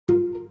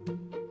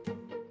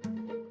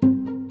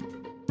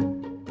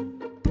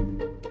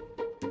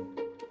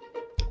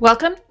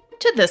Welcome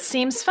to This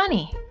Seems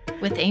Funny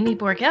with Amy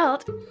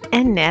Borgelt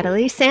and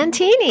Natalie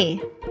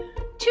Santini.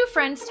 Two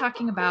friends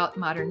talking about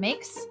modern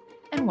makes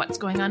and what's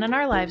going on in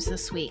our lives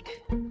this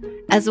week.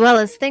 As well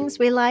as things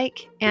we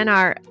like and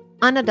our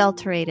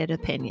unadulterated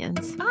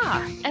opinions.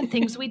 And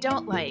things we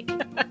don't like.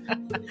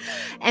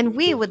 And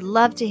we would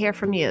love to hear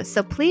from you.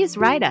 So please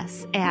write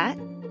us at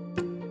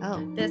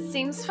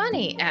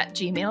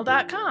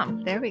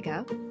thisseemsfunny@gmail.com. There we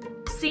go.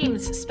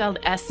 Seems spelled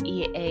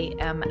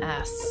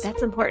S-E-A-M-S.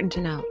 That's important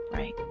to know.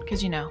 Right,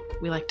 because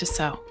we like to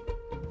sew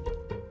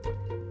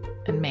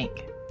and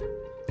make.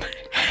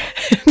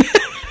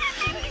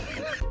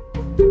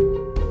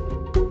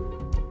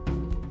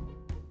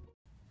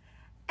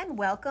 And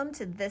welcome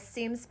to This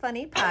Seems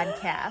Funny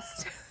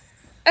podcast.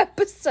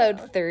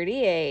 Episode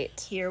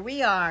 38. Here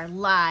we are,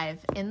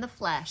 live in the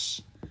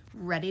flesh,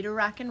 ready to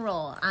rock and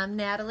roll. I'm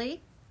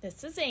Natalie.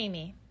 This is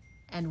Amy.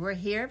 And we're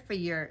here for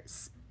your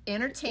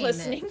entertainment.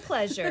 Listening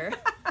pleasure.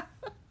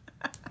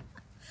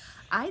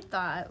 I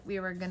thought we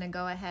were going to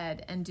go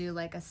ahead and do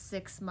like a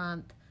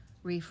 6-month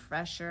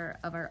refresher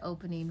of our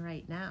opening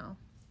right now.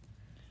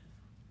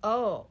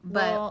 Oh,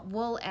 but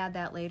we'll add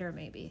that later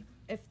maybe.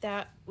 If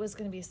that was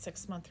going to be a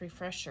 6-month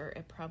refresher,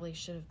 it probably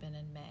should have been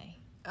in May.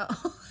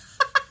 Oh.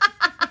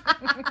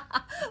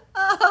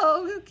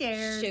 Oh, who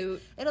cares?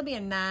 Shoot. It'll be a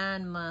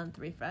 9-month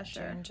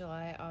refresher. June,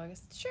 July,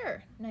 August.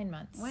 Sure, 9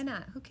 months. Why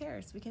not? Who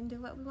cares? We can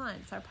do what we want.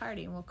 It's our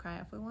party and we'll cry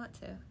if we want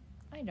to.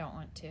 I don't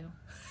want to.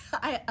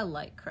 I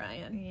like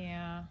crying.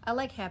 Yeah. I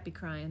like happy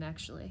crying,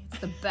 actually. It's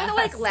the best. I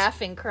like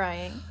laughing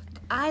crying.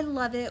 I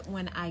love it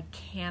when I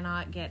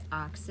cannot get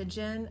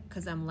oxygen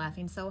because I'm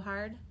laughing so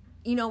hard.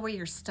 You know, where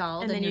you're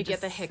stalled and then you just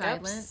get the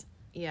hiccups. Silent.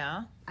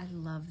 Yeah. I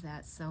love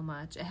that so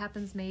much. It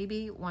happens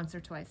maybe once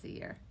or twice a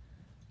year.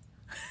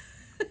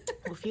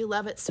 Well, if you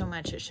love it so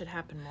much, it should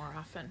happen more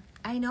often.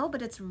 I know,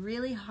 but it's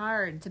really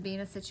hard to be in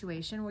a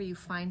situation where you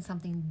find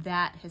something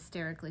that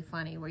hysterically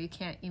funny, where you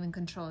can't even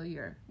control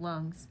your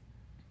lungs.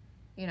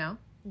 You know?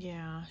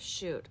 Yeah,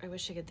 shoot. I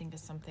wish I could think of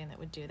something that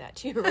would do that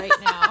to you right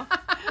now.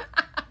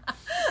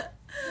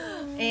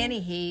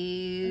 Anywho,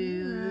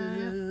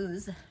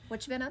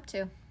 what you been up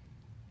to?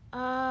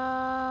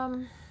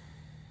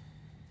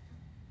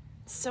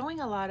 Sewing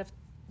a lot of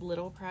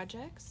little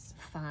projects.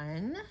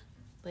 Fun.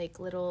 Like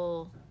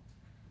little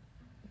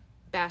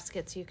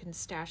baskets you can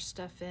stash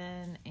stuff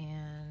in,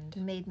 and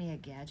You made me a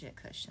gadget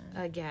cushion.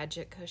 a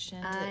gadget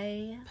cushion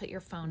I to put your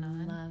phone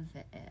on. love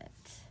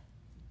it.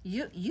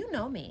 You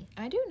know me.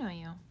 I do know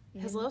you. It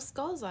has little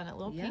skulls on it,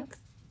 little Yep.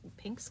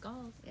 pink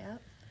skulls.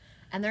 Yep.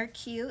 And they're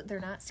cute. They're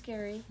not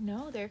scary.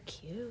 No, they're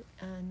cute.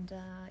 And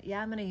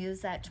I'm going to use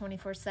that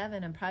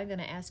 24/7. I'm probably going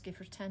to ask you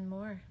for 10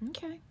 more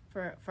Okay.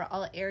 for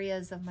all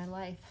areas of my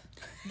life.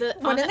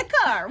 One in the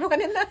car,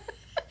 one in the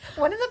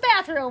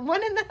bathroom,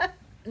 one in the...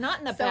 Not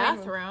in the Sewing room.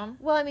 bathroom.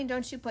 Well, I mean,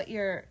 don't you put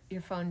your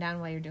phone down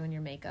while you're doing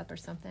your makeup or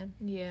something?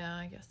 Yeah,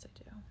 I guess I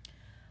do.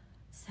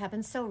 This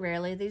happens so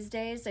rarely these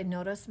days. I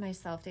noticed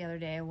myself the other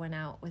day. I went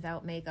out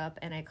without makeup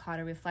and I caught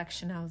a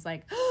reflection. I was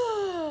like,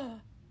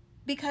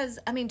 because,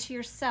 I mean, to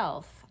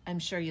yourself, I'm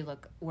sure you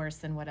look worse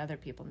than what other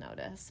people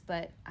notice.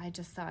 But I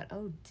just thought,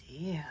 oh,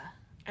 dear.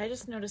 I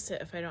just notice it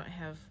if I don't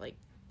have, like,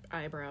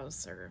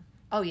 eyebrows or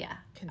Oh, yeah.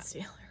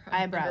 concealer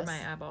Eyebrows. under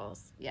my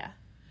eyeballs. Yeah.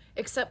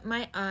 Except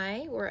my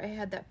eye, where I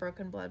had that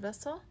broken blood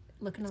vessel,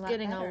 Looking it's a lot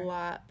getting better. a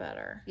lot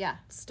better. Yeah.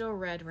 It's still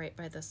red right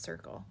by the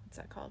circle. What's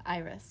that called?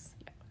 Iris.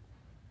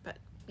 But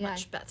Yeah.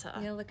 much better.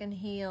 You're looking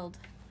healed.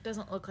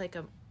 Doesn't look like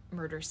a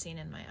murder scene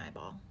in my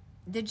eyeball.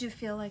 Did you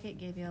feel like it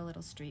gave you a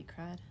little street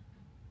cred?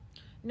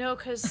 No,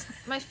 because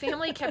my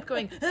family kept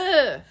going,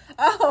 ugh,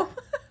 Oh.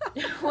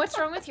 what's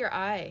wrong with your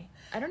eye?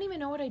 I don't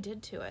even know what I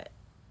did to it.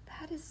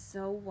 That is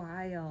so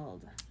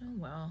wild. Oh,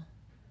 well.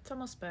 It's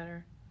almost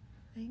better.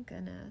 Thank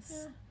goodness.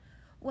 Yeah.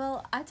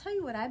 Well, I tell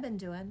you what I've been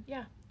doing.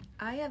 Yeah.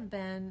 I have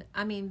been,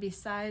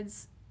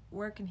 besides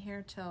working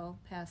here till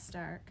past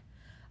dark,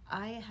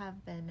 I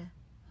have been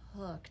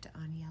hooked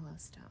on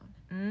Yellowstone.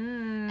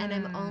 And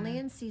I'm only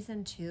in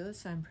season 2,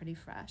 so I'm pretty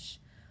fresh.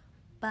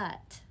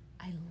 But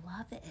I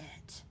love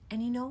it.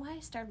 And you know why I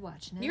started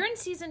watching it? You're in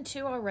season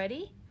 2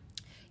 already?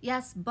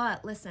 Yes,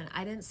 but listen,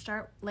 I didn't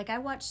start, I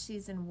watched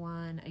season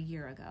 1 a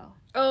year ago.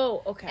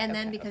 Oh, okay. And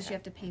then because you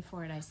have to pay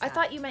for it, I stopped. I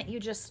thought you meant you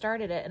just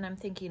started it, and I'm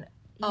thinking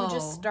you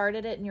just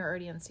started it and you're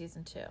already in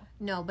season 2.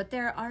 No, but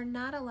there are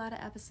not a lot of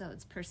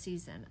episodes per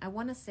season. I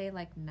want to say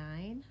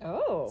 9.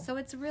 Oh. So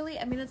it's really,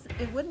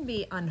 it wouldn't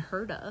be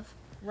unheard of.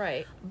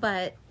 Right.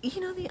 But,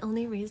 the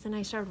only reason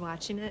I started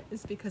watching it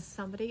is because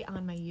somebody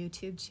on my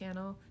YouTube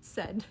channel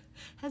said,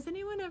 has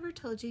anyone ever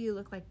told you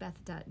look like Beth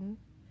Dutton?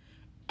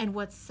 And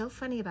what's so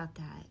funny about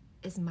that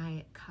is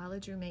my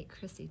college roommate,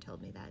 Chrissy,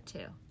 told me that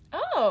too.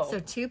 Oh. So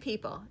 2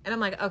 people. And I'm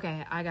like,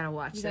 okay, I got to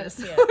watch You gotta this.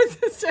 see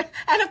it.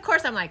 And of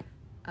course I'm like,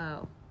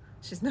 oh,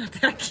 she's not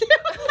that cute.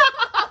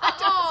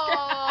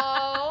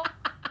 Oh.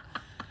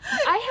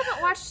 I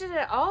haven't watched it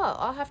at all.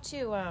 I'll have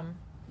to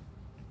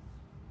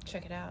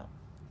check it out.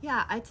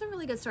 Yeah, it's a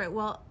really good story.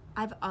 Well,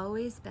 I've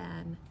always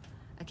been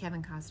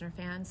Kevin Costner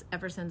fan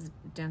ever since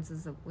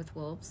Dances with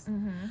Wolves.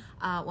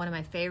 One of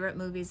my favorite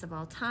movies of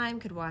all time.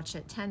 Could watch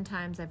it 10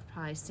 times. I've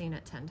probably seen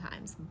it 10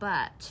 times.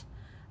 But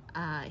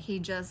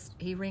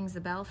he rings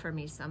a bell for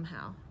me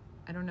somehow.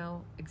 I don't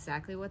know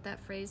exactly what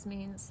that phrase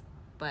means,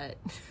 but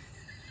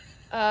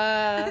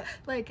I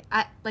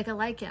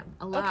like him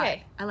a lot.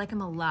 Okay. I like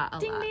him a lot.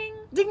 Ding, ding.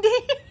 Ding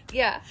ding.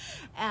 Yeah.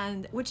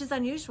 And which is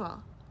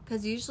unusual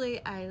because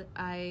usually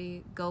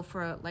I go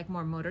for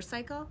more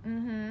motorcycle,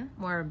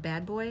 more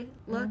bad boy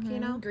look, you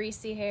know,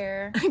 Greasy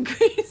hair.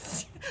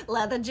 grease,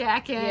 leather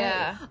jacket,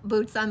 Yeah.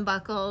 boots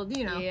unbuckled,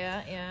 you know.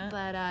 Yeah.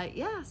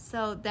 But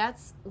so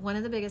that's one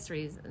of the biggest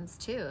reasons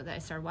too that I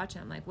started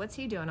watching. I'm like, what's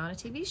he doing on a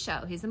TV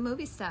show? He's a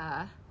movie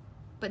star.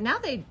 But now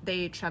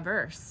they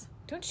traverse.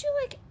 Don't you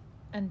like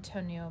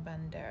Antonio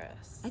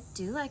Banderas? I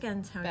do like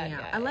Antonio. Bad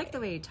guy. I like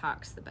the way he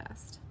talks the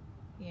best.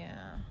 Yeah.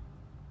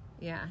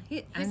 Yeah,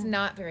 He's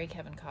not very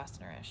Kevin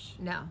Costner-ish.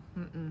 No,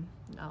 no.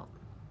 I'm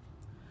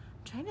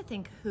trying to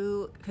think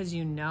who, because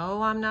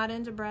I'm not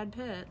into Brad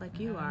Pitt like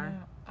you are.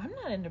 I'm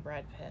not into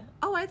Brad Pitt.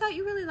 Oh, I thought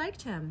you really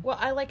liked him. Well,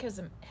 I like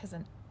him as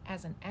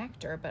an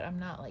actor, but I'm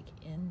not like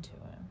into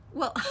him.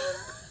 Well,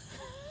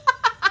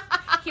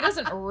 He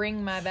doesn't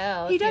ring my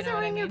bell. he if you know doesn't what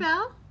I ring your mean.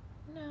 bell?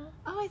 No.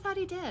 Oh, I thought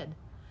he did.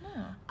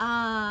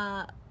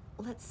 No.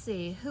 Let's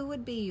see. Who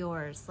would be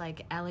yours?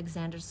 Like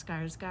Alexander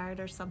Skarsgård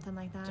or something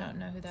like that? Don't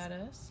know who that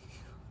is.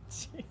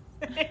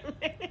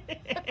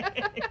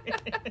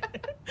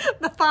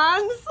 The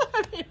Fonz?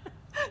 I mean,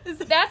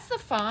 That's the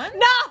fun?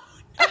 No.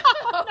 I'm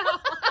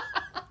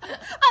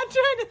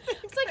trying to think.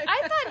 It's like,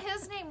 I thought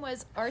his name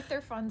was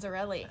Arthur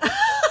Fonzarelli.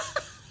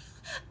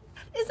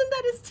 Isn't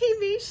that his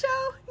TV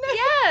show?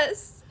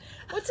 Yes.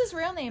 What's his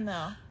real name,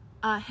 though?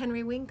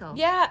 Henry Winkle.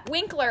 Yeah,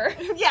 Winkler.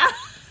 Yeah.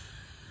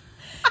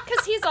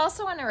 Because he's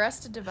also on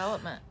Arrested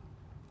Development.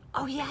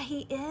 Oh, yeah,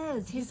 he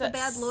is. He's the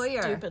bad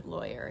lawyer. Stupid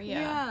lawyer,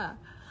 Yeah.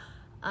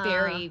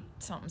 Very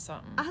something.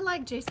 I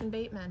like Jason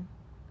Bateman.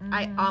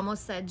 I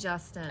almost said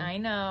Justin. I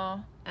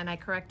know. And I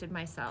corrected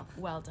myself.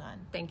 Well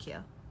done. Thank you.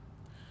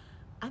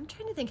 I'm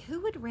trying to think,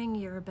 who would ring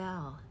your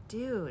bell?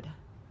 Dude.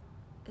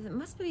 It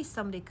must be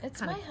somebody It's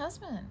kind my of...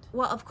 husband.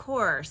 Well, of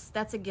course.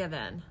 That's a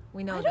given.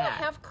 We know I that.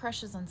 don't have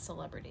crushes on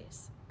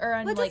celebrities. Or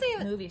on, Well,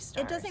 movie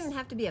stars. It doesn't even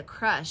have to be a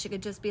crush. It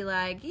could just be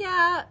like,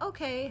 yeah,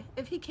 okay.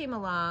 If he came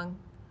along,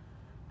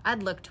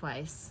 I'd look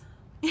twice.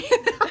 Ding,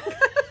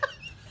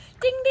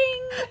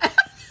 ding.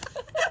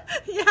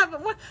 Yeah,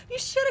 but you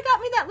should have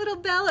got me that little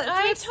bell at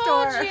I thrift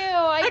told store. you.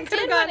 I could've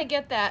did gone, want to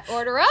get that.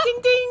 Order up. Ding,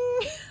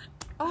 ding.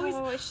 Always,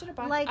 Oh, I should have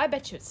bought like- I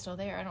bet you it's still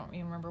there. I don't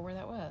even remember where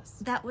that was.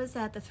 That was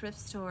at the thrift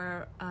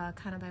store,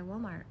 kind of by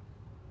Walmart,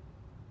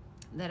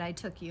 that I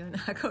took you and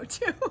I go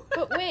to.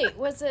 But wait,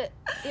 was it?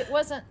 It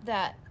wasn't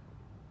that.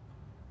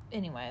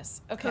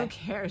 Anyways, okay. Who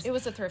cares? It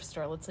was a thrift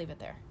store. Let's leave it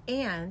there.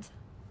 And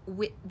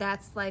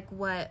that's like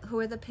who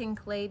are the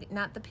pink lady?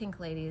 Not the pink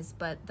ladies,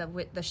 but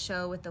the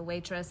show with the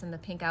waitress in the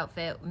pink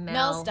outfit.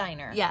 Mel's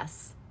Diner.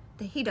 Yes,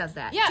 he does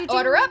that. Yeah. Did you-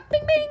 Order up.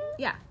 Bing, bing.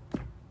 Yeah.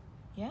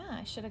 Yeah,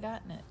 I should have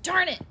gotten it.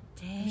 Darn it.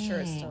 Dang. I'm sure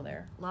it's still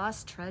there.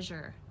 Lost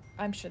treasure.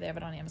 I'm sure they have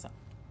it on Amazon.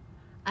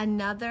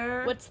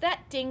 Another. What's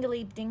that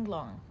dingly ding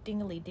long?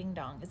 Dingly ding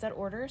dong. Is that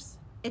orders?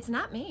 It's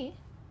not me.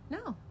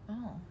 No,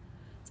 Oh.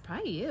 it's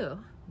probably you.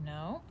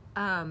 No.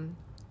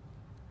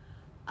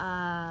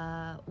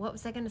 What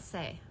was I going to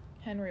say?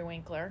 Henry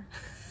Winkler.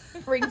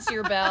 Rings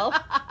your bell.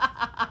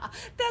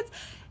 That's,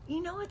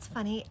 what's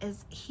funny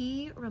is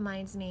he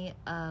reminds me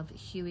of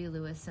Huey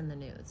Lewis in the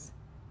News.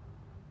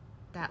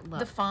 That look.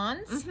 The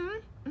Fonz?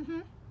 Mm-hmm. Mm-hmm.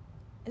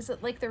 Is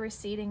it like the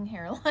receding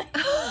hairline?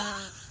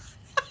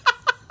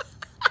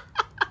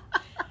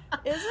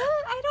 Is it?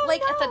 I don't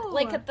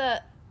know. At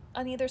the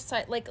on either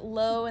side, like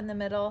low in the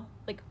middle,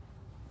 like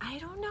I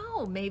don't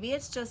know. Maybe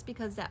it's just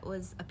because that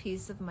was a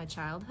piece of my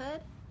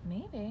childhood.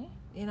 maybe.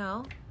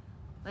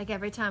 Like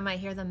every time I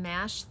hear the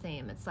MASH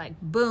theme, it's like,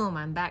 boom,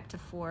 I'm back to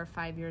 4 or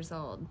 5 years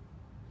old.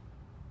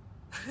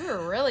 We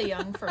were really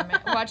young for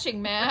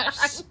watching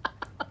MASH.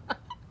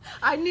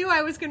 I knew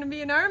I was going to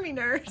be an army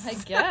nurse. I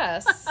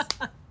guess.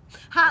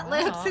 Hot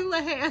Wow. lips,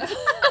 Houlihan.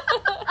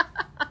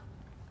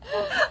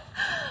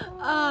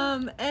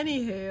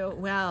 Anywho,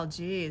 well,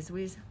 geez,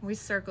 we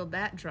circled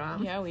that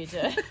drum. Yeah, we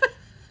did.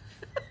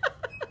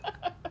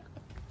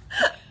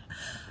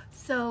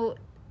 So,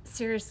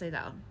 seriously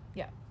though,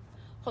 Yeah.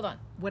 Hold on.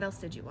 what else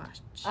did you watch?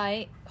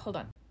 Hold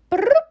on.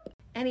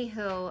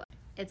 Anywho,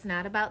 it's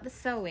not about the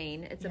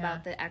sewing, it's Yeah.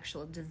 about the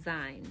actual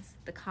designs,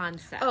 the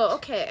concept. Oh,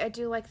 okay. I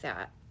do like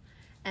that.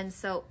 And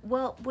so,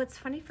 well, what's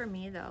funny for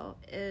me though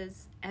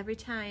is every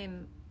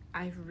time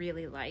I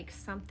really like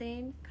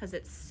something, because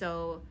it's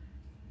so,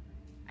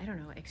 I don't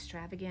know,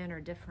 extravagant or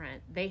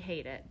different, they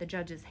hate it. The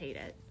judges hate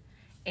it.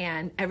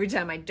 And every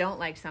time I don't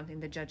like something,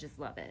 the judges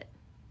love it.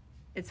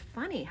 It's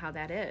funny how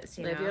that is.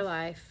 Live your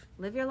life.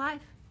 Live your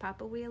life. Pop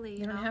a wheelie.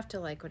 You don't have to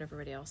like what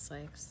everybody else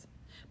likes.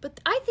 But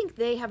I think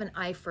they have an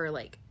eye for,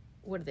 like,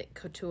 what are they,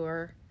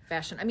 couture,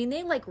 fashion. I mean,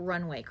 they like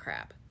runway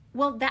crap.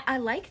 Well, that I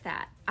like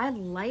that. I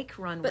like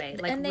runway.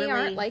 But, like, and they really,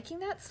 aren't liking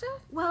that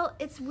stuff? Well,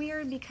 it's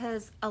weird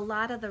because a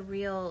lot of the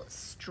real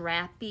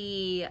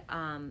strappy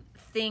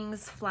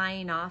things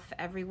flying off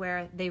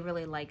everywhere, they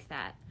really like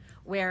that.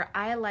 Where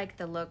I like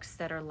the looks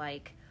that are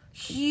like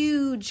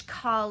huge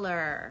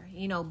collar,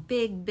 you know,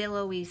 big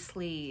billowy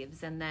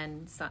sleeves, and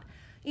then some,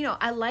 you know,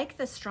 I like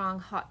the strong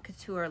haute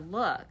couture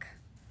look,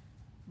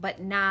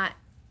 but not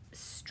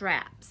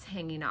straps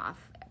hanging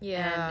off.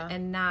 Yeah.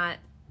 And not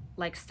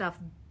like stuff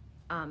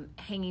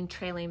hanging,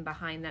 trailing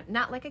behind them.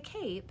 Not like a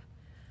cape,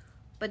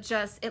 but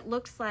just, it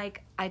looks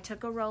like I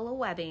took a roll of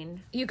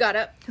webbing. You got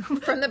up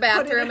from the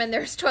bathroom and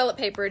there's toilet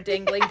paper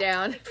dangling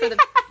down for the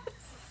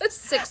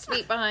 6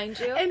 feet behind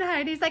you. And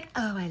Heidi's like,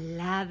 oh, I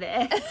love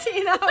it.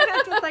 You know, and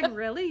I'm just like,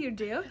 really? You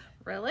do?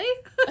 Really?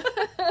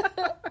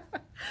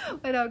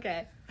 But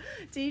okay.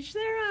 To each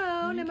their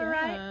own, am I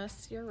right?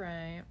 Yes, you're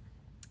right.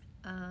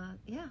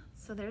 Yeah,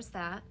 so there's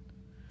that.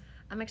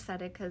 I'm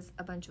excited because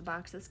a bunch of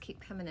boxes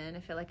keep coming in. I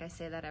feel like I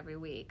say that every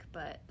week,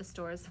 but the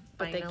store is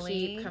But they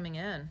keep coming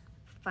in.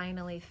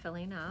 Finally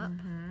filling up.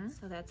 Mm-hmm.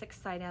 So that's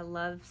exciting. I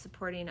love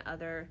supporting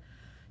other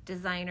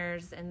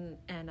designers, and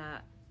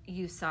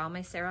you saw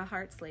my Sarah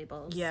Hart's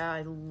labels. Yeah,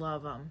 I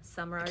love them.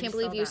 Some are I already can't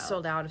believe sold you out.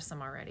 sold out of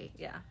some already.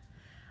 Yeah.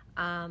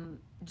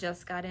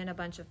 Just got in a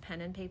bunch of pen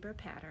and paper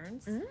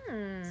patterns.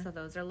 So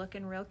those are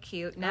looking real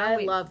cute. Now I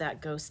love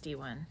that ghosty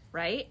one.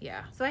 Right?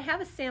 Yeah. So I have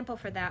a sample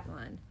for that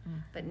one.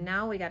 But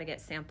now we got to get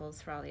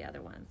samples for all the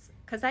other ones.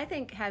 Because I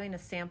think having a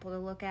sample to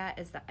look at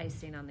is the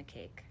icing on the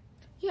cake.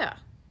 Yeah.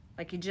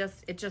 Like, it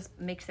just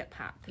makes it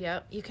pop.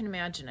 Yep. You can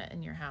imagine it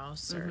in your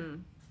house or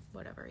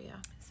whatever, yeah.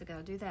 So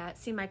go do that.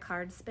 See my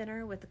card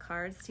spinner with the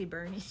cards? See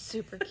Bernie?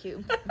 Super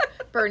cute.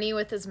 Bernie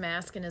with his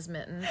mask and his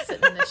mittens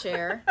sitting in the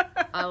chair.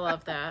 I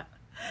love that.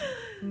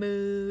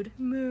 Mood.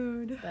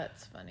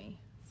 That's funny.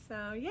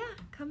 So, yeah,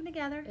 coming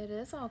together. It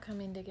is all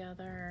coming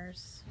together.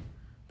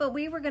 But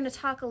we were going to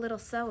talk a little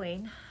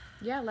sewing.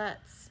 Yeah,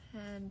 let's.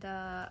 And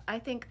I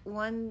think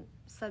one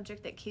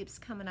subject that keeps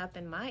coming up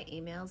in my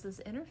emails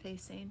is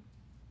interfacing.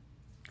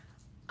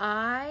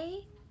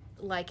 I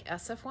like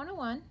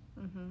SF101,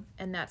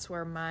 and that's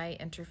where my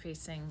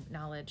interfacing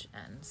knowledge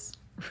ends.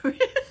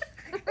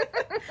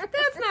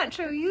 That's not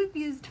true. You've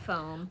used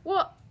foam.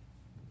 Well,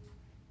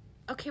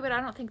 okay, but I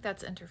don't think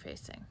that's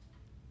interfacing.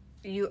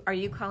 Are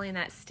you calling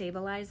that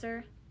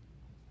stabilizer?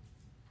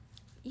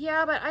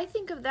 Yeah, but I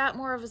think of that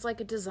more of as like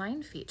a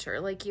design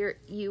feature. Like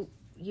you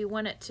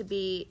want it to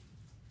be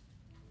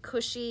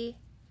cushy.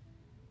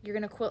 You're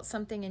going to quilt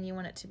something and you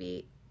want it to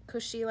be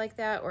cushy like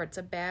that, or it's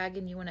a bag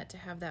and you want it to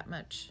have that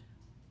much.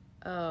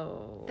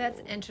 Oh. That's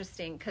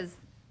interesting, because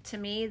to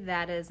me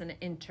that is an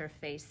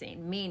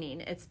interfacing,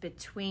 meaning it's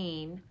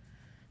between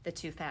the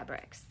two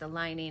fabrics, the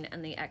lining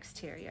and the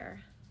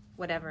exterior,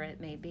 whatever it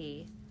may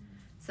be.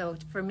 So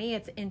for me,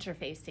 it's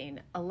interfacing.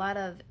 A lot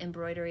of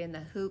embroidery and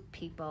the hoop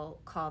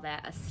people call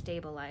that a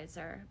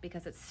stabilizer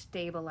because it's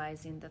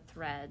stabilizing the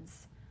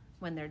threads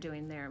when they're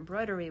doing their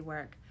embroidery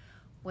work.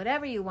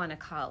 Whatever you want to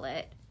call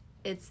it,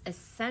 it's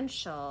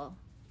essential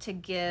to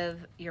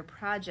give your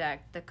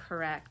project the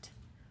correct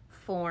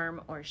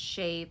form or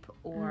shape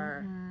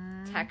or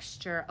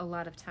texture a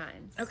lot of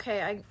times.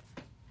 Okay,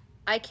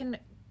 I can,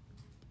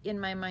 in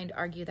my mind,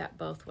 argue that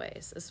both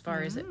ways as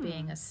far as it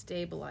being a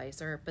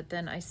stabilizer, but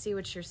then I see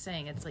what you're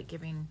saying. It's like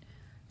giving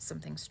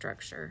something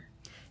structure.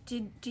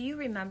 Do you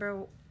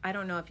remember, I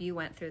don't know if you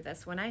went through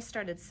this, when I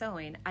started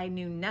sewing, I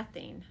knew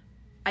nothing.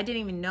 I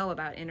didn't even know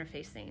about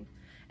interfacing.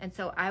 And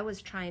so I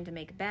was trying to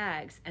make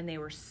bags, and they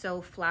were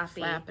so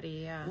floppy,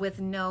 yeah. with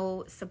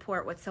no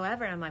support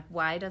whatsoever. And I'm like,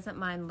 why doesn't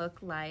mine look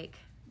like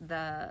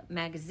the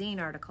magazine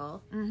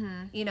article?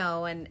 You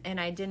know, and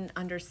I didn't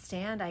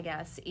understand, I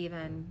guess,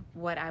 even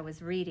what I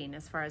was reading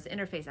as far as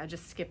interface. I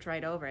just skipped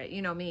right over it.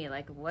 You know me,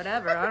 like,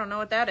 whatever. I don't know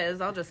what that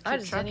is. I'll just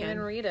keep trucking. Didn't even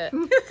read it.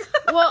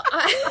 Well,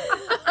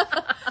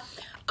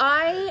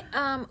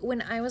 I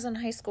when I was in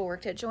high school,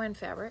 worked at Joann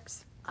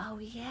Fabrics. Oh,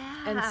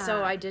 yeah. And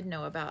so I did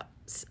know about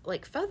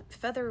like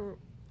featherweight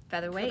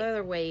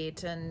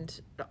and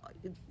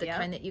the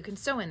kind that you can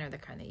sew in or the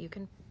kind that you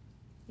can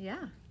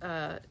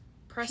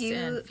press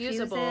in,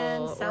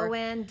 fusible, sew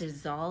in,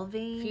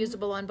 dissolving,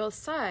 fusible on both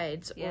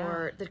sides,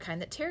 or the kind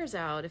that tears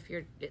out if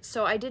you're.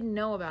 So I didn't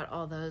know about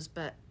all those,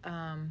 but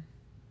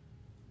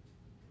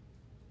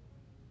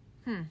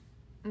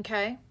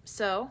okay,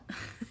 so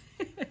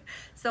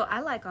so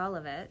I like all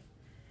of it.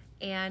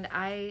 And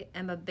I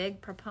am a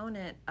big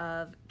proponent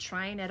of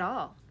trying it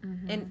all.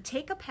 And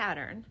take a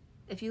pattern.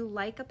 If you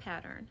like a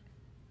pattern,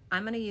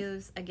 I'm going to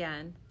use,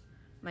 again,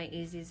 my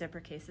Easy Zipper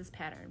Cases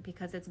pattern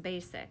because it's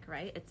basic,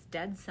 right? It's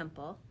dead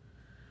simple.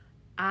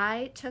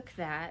 I took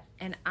that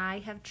and I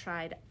have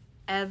tried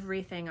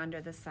everything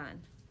under the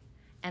sun.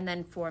 And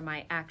then for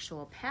my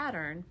actual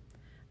pattern,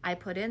 I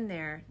put in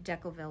there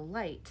Decoville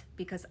Light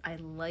because I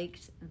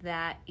liked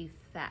that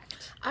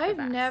effect. I've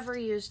never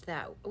used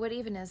that. What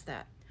even is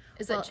that?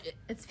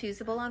 It's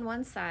fusible on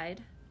one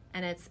side,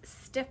 and it's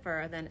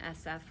stiffer than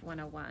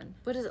SF101.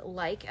 What is it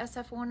like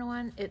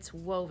SF101? It's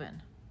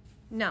woven.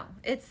 No,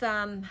 it's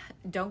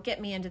don't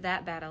get me into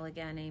that battle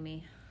again,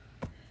 Amy.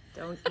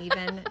 Don't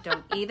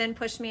even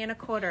push me in a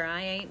quarter.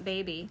 I ain't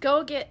baby.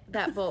 Go get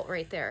that bolt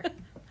right there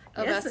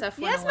of SF101.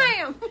 Yes,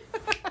 ma'am.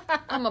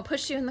 I'm going to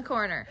push you in the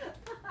corner.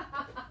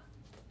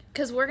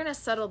 Because we're going to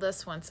settle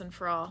this once and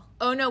for all.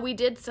 Oh, no, we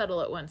did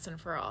settle it once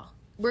and for all.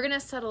 We're going to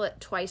settle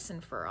it twice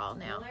and for all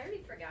now. Well, I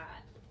already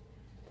forgot.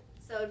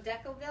 So,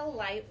 Decoville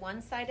Light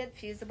one-sided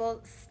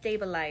fusible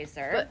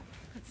stabilizer.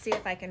 Let's see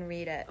if I can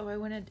read it. Oh, I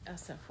wanted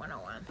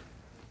SF101.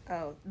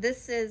 Oh,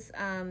 this is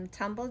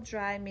tumble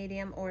dry,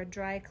 medium, or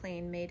dry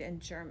clean, made in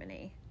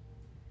Germany.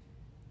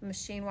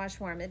 Machine wash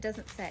warm. It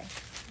doesn't say.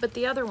 But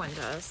the other one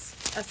does.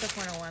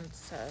 SF101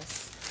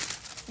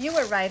 says. You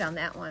were right on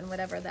that one,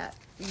 whatever that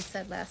you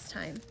said last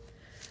time.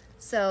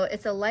 So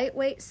it's a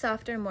lightweight,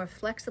 softer, more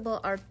flexible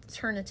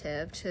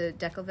alternative to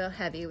Decoville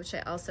Heavy, which I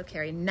also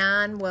carry,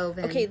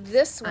 non-woven. Okay,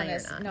 this one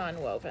is iron-on.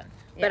 non-woven.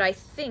 Yeah. But I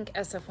think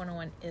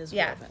SF101 is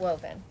Yeah, woven.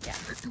 woven. Yeah.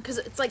 Because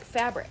it's like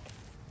fabric.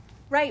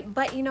 Right,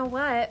 but you know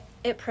what?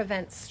 It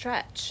prevents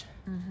stretch.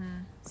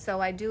 Mm-hmm.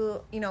 So I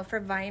do, for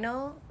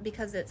vinyl,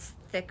 because it's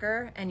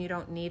thicker and you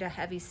don't need a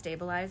heavy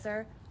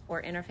stabilizer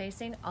or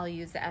interfacing, I'll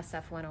use the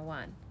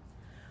SF101.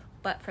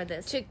 But for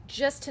this,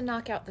 Just to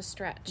knock out the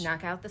stretch.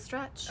 knock out the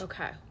stretch.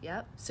 Okay.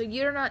 Yep. So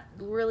you're not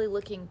really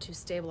looking to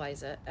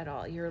stabilize it at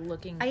all. You're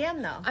looking... I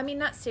am, though. I mean,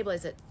 not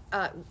stabilize it.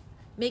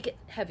 Make it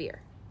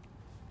heavier.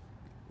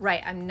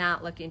 Right, I'm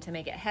not looking to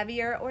make it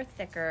heavier or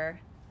thicker.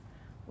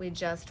 We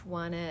just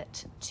want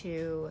it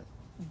to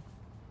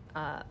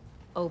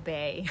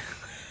obey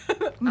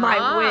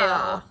my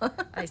will.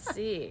 I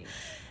see.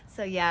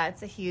 So yeah,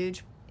 it's a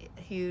huge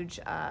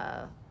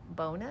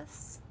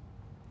bonus.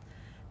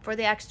 For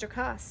the extra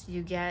cost,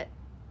 you get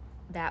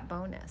that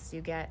bonus.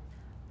 You get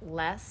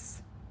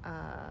less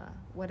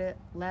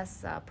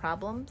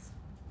problems.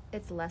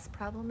 It's less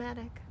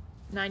problematic.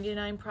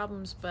 99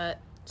 problems, but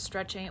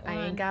stretch ain't one.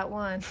 I ain't got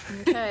one.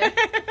 Okay.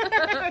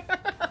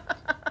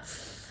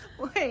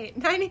 Wait,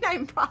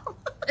 99 problems?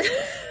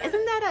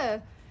 Isn't that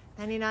a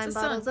 99 It's a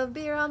bottles song. of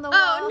beer on the wall?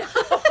 Oh,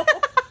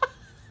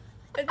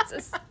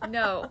 no.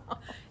 No,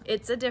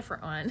 it's a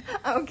different one.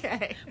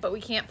 Okay. But we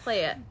can't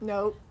play it.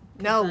 Nope.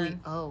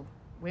 No,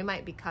 we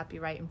might be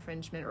copyright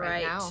infringement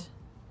right now.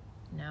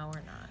 No,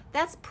 we're not.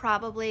 That's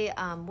probably,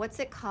 what's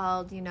it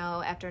called,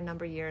 after a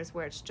number of years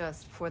where it's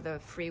just for the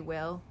free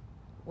will?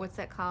 What's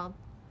that called?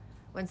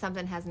 When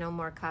something has no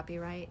more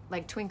copyright?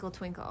 Like Twinkle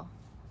Twinkle,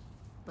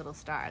 Little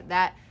Star.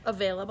 That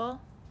Available?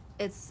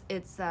 it's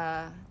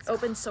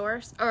Open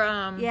source?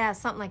 Or yeah,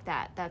 something like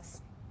that.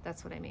 That's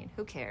what I mean.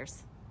 Who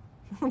cares?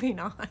 Moving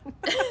on.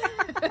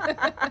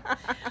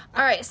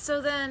 All right, so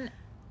then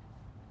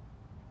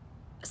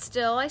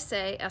still I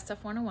say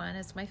SF101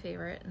 is my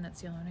favorite, and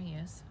that's the only one I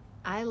use.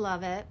 I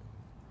love it.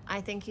 I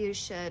think you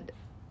should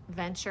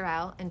venture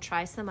out and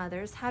try some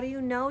others. How do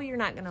you know you're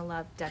not going to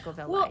love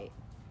Decoville Well, Light?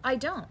 I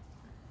don't.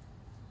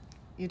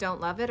 You don't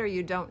love it or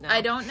you don't know?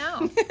 I don't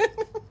know.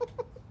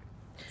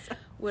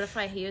 What if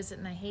I use it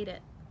and I hate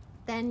it?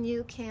 Then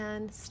you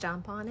can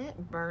stomp on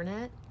it, burn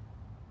it,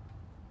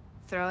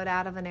 throw it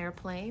out of an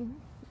airplane,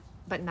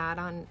 but not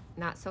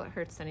so it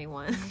hurts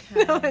anyone.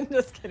 Okay. No, I'm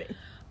just kidding.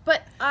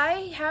 But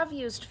I have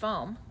used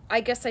foam.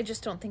 I guess I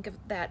just don't think of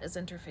that as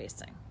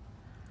interfacing.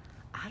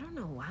 I don't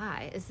know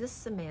why. Is this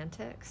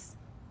semantics?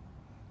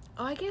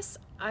 Oh, I guess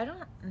I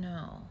don't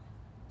know.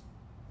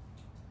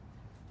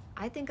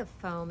 I think of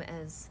foam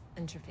as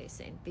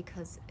interfacing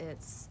because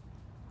it's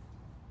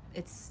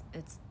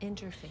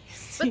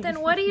interfacing. But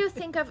then what do you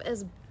think of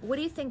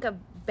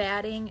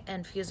batting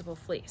and fusible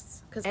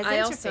fleece? Because I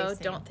also interfacing.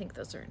 don't think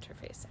those are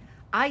interfacing.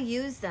 I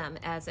use them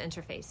as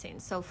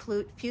interfacing. So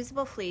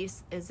fusible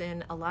fleece is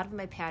in a lot of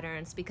my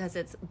patterns because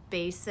it's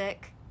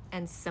basic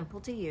and simple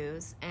to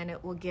use, and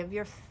it will give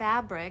your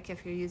fabric,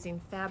 if you're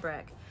using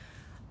fabric,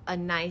 a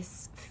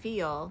nice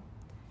feel.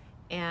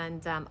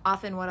 And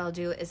often what I'll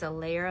do is a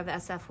layer of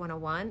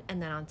SF101, and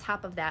then on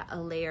top of that,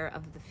 a layer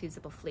of the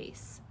fusible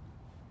fleece.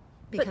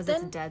 Because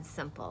it's dead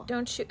simple.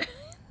 Don't you...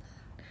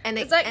 And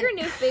Is that your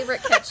new favorite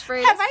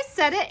catchphrase? Have I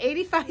said it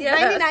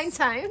 99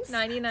 times?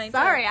 99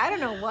 Sorry, times. I don't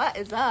know what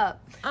is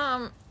up.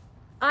 I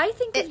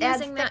think of It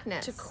adds using that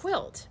thickness. to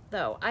quilt,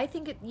 though. I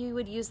think you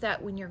would use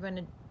that when you're going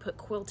to put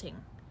quilting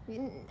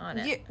on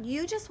it.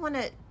 You just want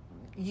to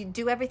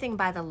do everything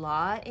by the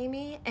law,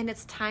 Amy, and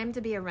it's time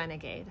to be a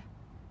renegade.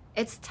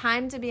 It's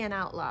time to be an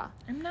outlaw.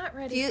 I'm not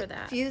ready for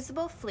that.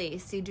 Fusible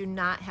fleece, you do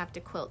not have to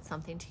quilt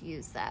something to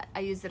use that. I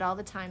use it all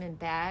the time in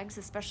bags,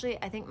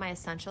 especially I think my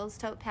Essentials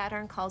tote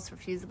pattern calls for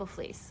fusible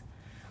fleece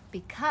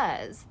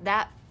because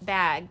that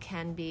bag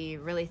can be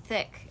really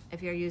thick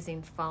if you're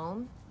using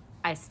foam.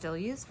 I still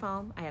use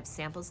foam. I have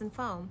samples in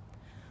foam.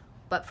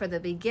 But for the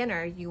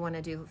beginner, you want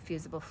to do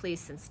fusible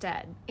fleece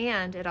instead.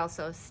 And it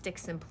also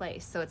sticks in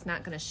place, so it's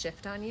not going to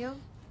shift on you.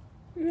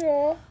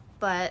 Yeah.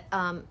 But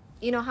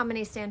you know how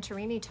many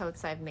Santorini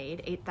totes I've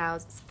made?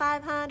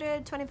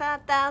 8,500,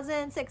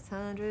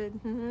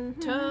 25,600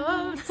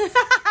 Totes.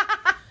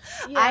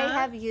 Yeah. I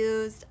have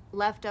used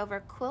leftover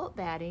quilt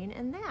batting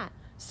in that.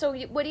 So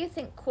what do you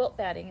think quilt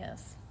batting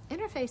is?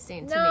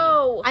 interfacing to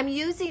No. me. I'm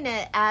using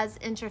it as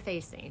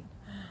interfacing.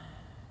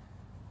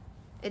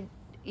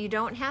 You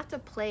don't have to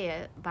play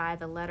it by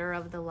the letter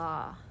of the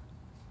law.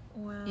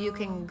 Wow. You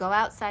can go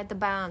outside the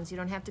bounds. You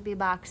don't have to be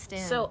boxed in.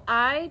 So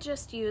I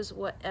just use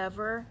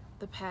whatever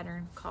the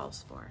pattern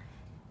calls for.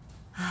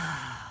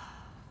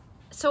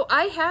 So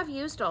I have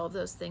used all of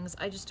those things.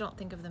 I just don't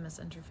think of them as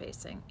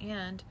interfacing.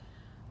 And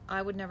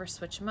I would never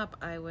switch them up.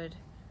 I would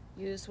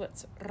use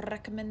what's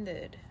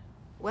recommended.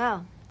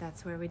 Well,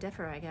 that's where we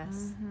differ, I guess.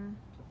 Mm-hmm.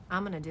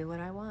 I'm going to do what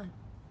I want.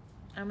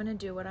 I'm going to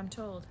do what I'm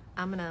told.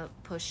 I'm going to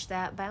push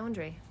that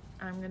boundary.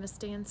 I'm going to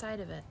stay inside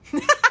of it.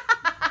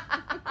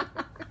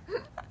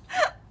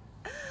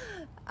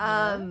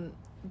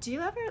 Do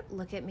you ever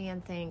look at me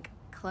and think,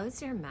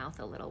 close your mouth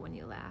a little when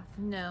you laugh?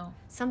 No.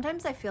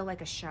 Sometimes I feel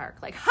like a shark,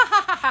 like, ha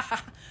ha ha ha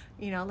ha.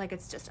 You know, like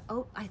it's just,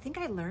 I think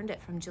I learned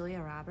it from Julia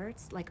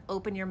Roberts. Like,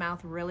 open your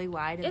mouth really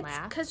wide and laugh.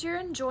 It's because you're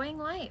enjoying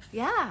life.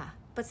 Yeah.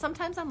 But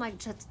sometimes I'm like,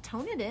 just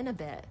tone it in a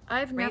bit.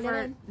 I've not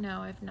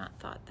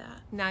thought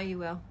that. Now you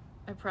will.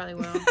 I probably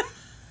will.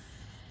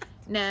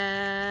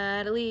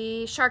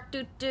 Natalie Shark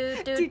doo doo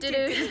doo doo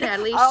doo.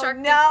 Natalie Shark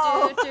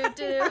no. doo doo doo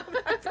doo.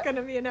 It's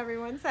gonna be in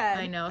everyone's head.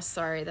 I know.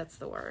 Sorry, that's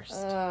the worst.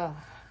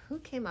 Who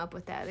came up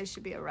with that? They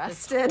should be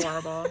arrested. It's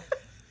horrible.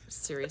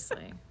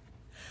 Seriously.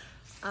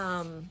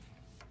 Oh,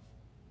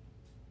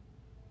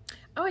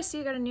 I see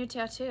you got a new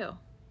tattoo.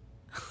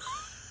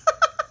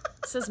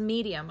 It says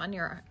medium on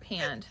your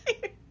hand.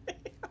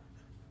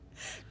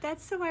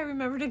 That's so I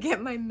remember to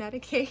get my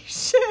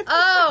medication.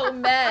 Oh,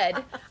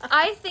 med.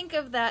 I think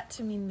of that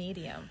to mean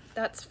medium.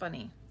 That's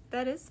funny.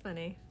 That is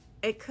funny.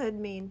 It could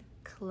mean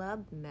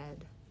club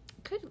med.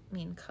 Could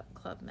mean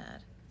club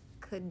med.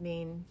 Could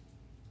mean...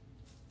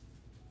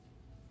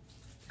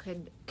 Have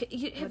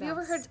you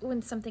ever heard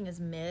when something is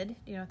mid? Do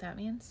you know what that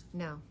means?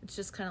 No. It's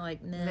just kind of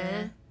like meh.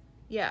 Meh.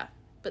 Yeah,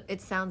 but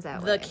It sounds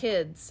that way. the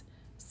kids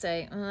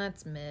say, "Oh,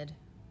 that's mid."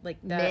 Like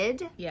that.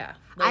 Mid? Yeah.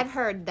 Like, I've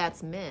heard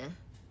that's meh.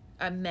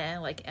 meh,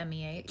 like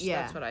MEH.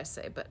 Yeah. That's what I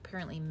say. But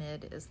apparently,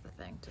 mid is the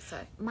thing to say.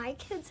 My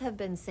kids have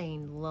been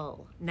saying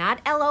lull. Not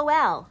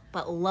LOL,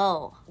 but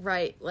lull.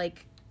 Right.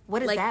 Like. What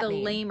does that mean? Like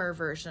the lamer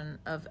version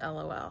of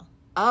LOL.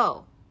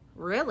 Oh,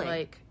 really?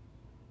 Like.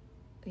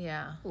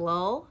 Yeah.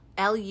 Lull?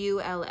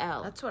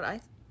 LULL. That's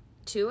what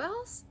 2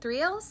 L's?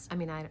 3 L's? I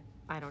mean,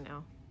 I don't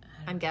know.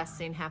 I'm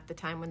guessing half the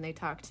time when they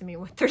talk to me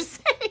what they're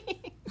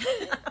saying.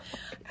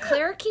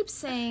 Claire keeps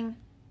saying,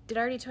 did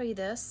I already tell you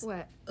this?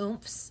 What?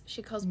 Oomphs.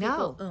 She calls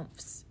people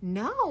oomphs.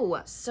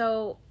 No.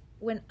 So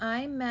when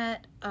I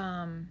met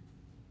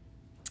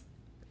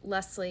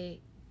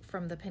Leslie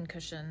from the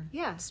Pincushion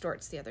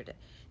Storts the other day,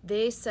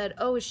 they said,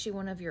 "Oh, is she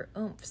one of your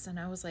oomphs?" And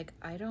I was like,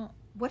 I don't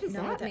What does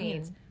know that what that mean?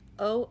 means.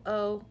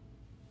 OOMF.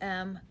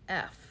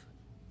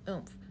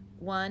 Oomph.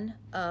 One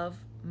of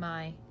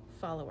my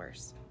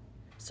followers.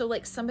 So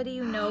like somebody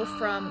you know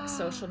from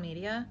social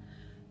media,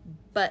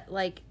 but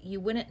like you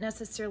wouldn't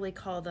necessarily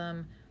call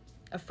them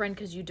a friend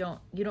because you don't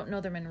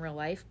know them in real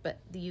life, but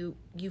you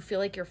feel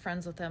like you're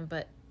friends with them,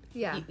 but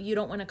you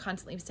don't want to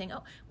constantly be saying,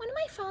 "Oh, one of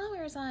my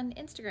followers on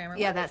Instagram." Or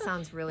Yeah, that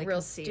sounds really real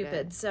conceited.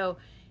 stupid. So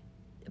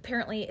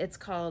apparently it's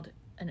called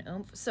an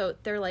oomph. So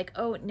they're like,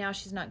 "Oh, now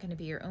she's not going to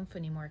be your oomph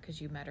anymore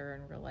because you met her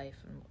in real life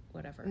and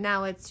whatever."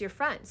 Now it's your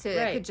friend. So Right.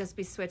 it could just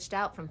be switched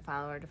out from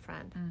follower to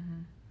friend.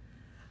 Mm-hmm.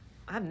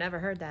 I've never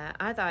heard that.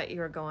 I thought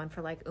you were going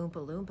for like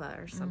Oompa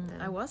Loompa or something.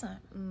 I wasn't.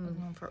 I was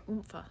going for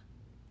oompha.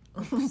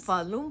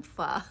 Oompa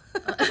Loompa.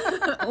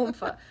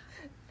 Oompha.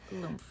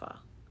 Loomfa.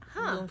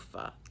 Huh.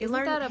 Loomfa. You Isn't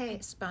learned- that a hey.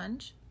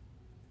 sponge?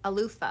 A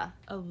loofah.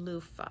 A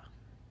loofah.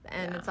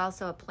 And Yeah. it's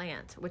also a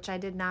plant, which I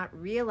did not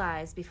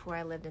realize before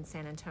I lived in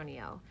San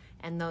Antonio.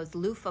 And those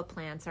loofah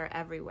plants are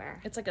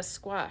everywhere. It's like a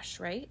squash,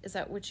 right? Is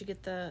that what you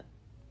get the...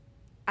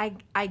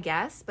 I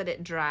guess, but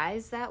it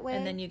dries that way.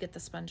 And then you get the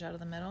sponge out of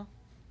the middle?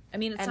 I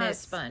mean, it's And not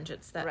it's- a sponge.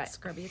 It's that right.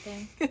 scrubby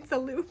thing. It's a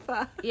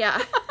loofah.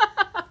 Yeah.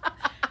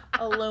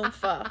 A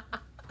loomfa.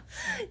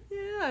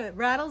 Yeah, it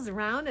rattles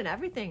around and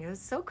everything. It was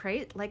so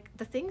great. Like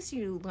the things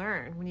you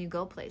learn when you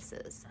go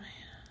places.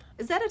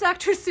 Is that a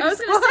Dr. Seuss I was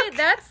going to book? say,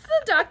 that's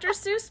the Dr.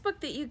 Seuss book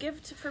that you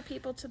give for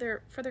people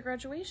for their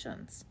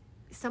graduations.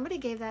 Somebody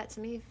gave that to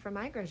me for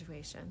my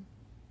graduation.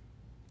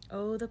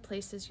 Oh, the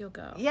places you'll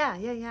go.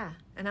 Yeah.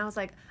 And I was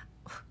like,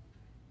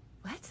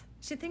 what?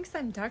 She thinks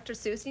I'm Dr.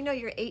 Seuss. You know,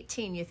 you're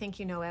 18. You think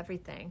you know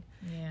everything.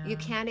 Yeah. You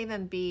can't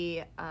even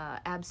be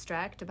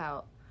abstract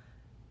about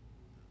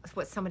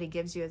what somebody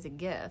gives you as a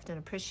gift and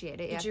appreciate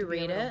it. Did you you have to be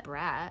read a little it?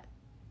 Brat.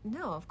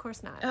 No, of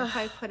course not. I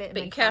probably put it in But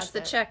my you cashed the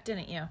closet. check,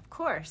 didn't you? Of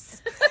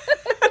course.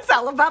 It's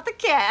all about the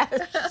cash.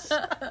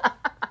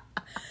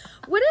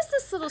 What is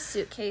this little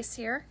suitcase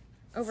here?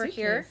 Over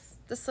here? Suitcase?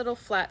 This little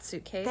flat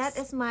suitcase. That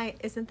is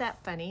isn't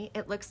that funny?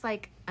 It looks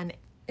like an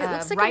It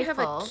looks like you have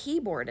a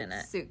keyboard in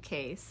it.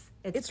 suitcase.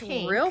 It's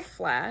pink. real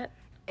flat.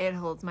 It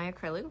holds my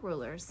acrylic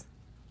rulers.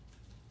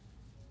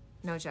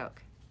 No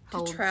joke.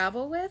 To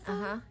travel with?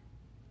 Uh-huh.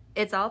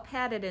 It's all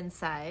padded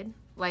inside,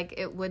 like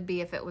it would be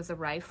if it was a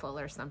rifle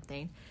or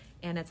something.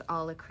 And it's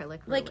all acrylic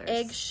rulers. Like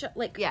egg,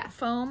 like Yeah.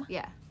 foam?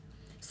 Yeah.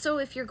 So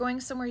if you're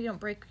going somewhere you don't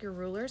break your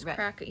rulers, Right.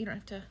 crack it, you don't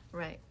have to...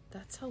 Right.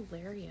 That's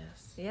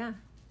hilarious. Yeah.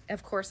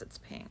 Of course it's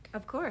pink.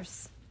 Of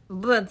course.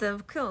 But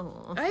of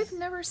course. I've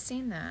never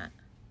seen that.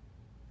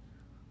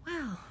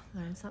 Well,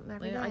 learn something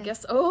every day. I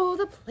guess,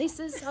 the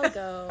places I'll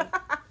go.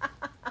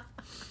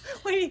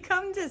 When you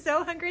come to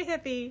So Hungry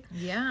Hippie,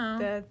 Yeah.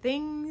 the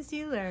things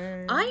you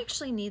learn. I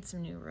actually need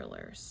some new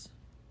rulers.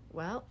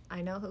 Well,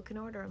 I know who can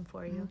order them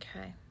for you.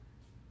 Okay.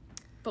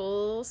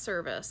 Full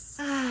service.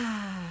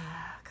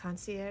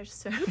 Concierge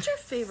service. What's your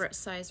favorite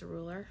size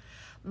ruler?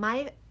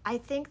 I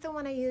think the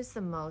one I use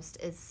the most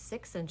is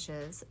 6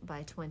 inches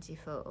by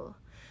 24.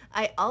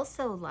 I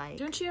also like...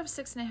 Don't you have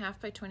 6.5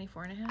 by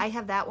 24.5? I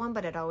have that one,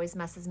 but it always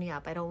messes me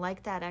up. I don't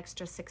like that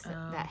extra 6,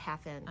 that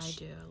half inch. I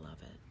do. I love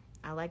it.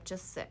 I like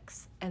just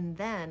 6. And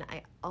then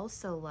I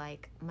also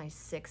like my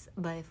 6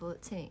 by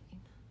 14.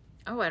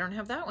 Oh, I don't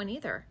have that one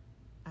either.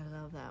 I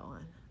love that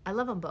one. I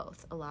love them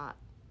both a lot.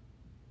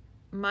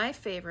 My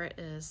favorite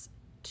is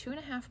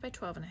 2.5 by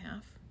 12.5.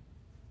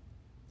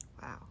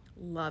 Wow.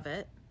 Love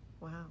it.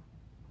 Wow.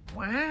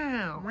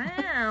 Wow.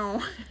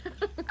 Wow.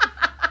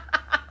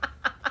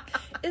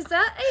 Is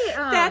that a...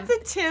 That's a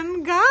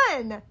Tim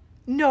gun.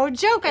 No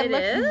joke. It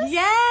is?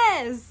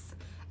 Yes.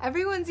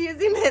 Everyone's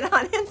using it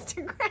on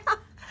Instagram.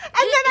 And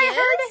then I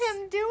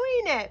heard him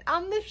doing it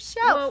on the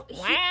show.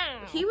 Well,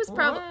 he was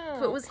probably...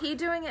 But was he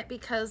doing it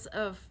because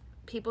of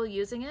people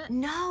using it?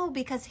 No,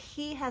 because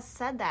he has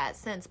said that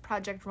since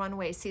Project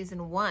Runway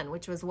Season 1,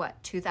 which was,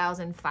 what,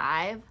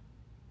 2005?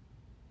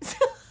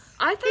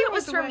 I thought it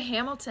was from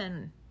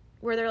Hamilton,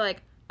 where they're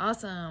like,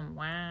 awesome,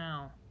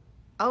 wow.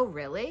 Oh,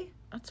 really?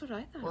 That's what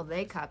I thought. Well,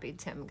 they copied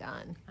Tim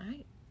Gunn. I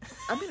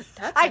mean,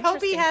 that's I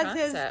hope he interesting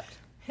has concept.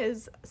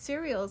 his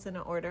cereals in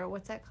order.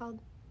 What's that called?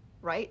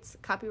 Rights?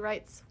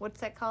 Copyrights?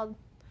 What's that called?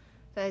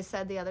 That I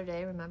said the other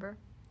day, remember?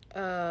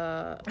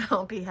 I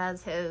hope he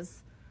has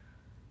his...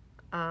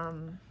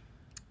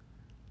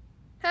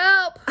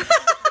 Help!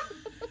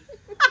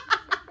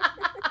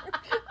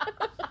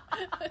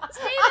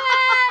 Steven!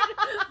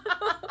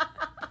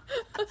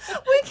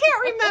 We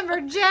can't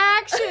remember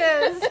jack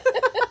shiz.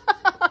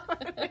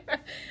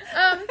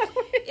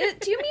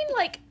 Do you mean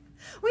like...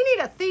 We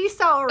need a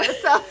thesaurus.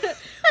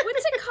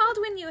 What's it called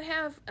when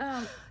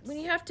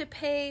you have to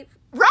pay...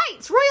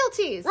 Rights,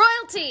 royalties.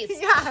 Royalties!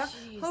 Yeah.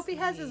 Jeez Hope he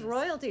has his Louise.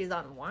 royalties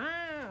on.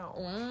 Wow.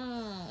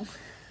 Wow.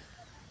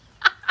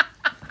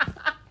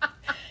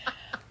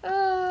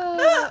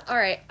 All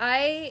right.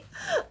 I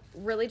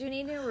really do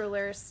need new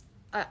rulers.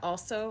 I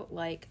also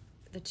like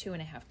the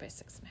 2.5 by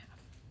 6.5.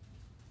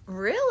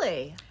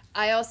 Really?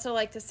 I also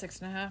like the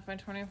 6.5 by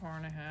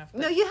 24.5.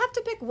 No, you have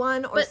to pick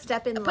one or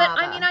step in But lava.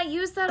 I mean, I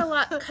use that a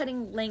lot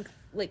cutting length,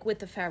 like with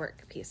the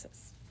fabric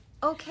pieces.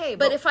 Okay,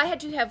 But if I had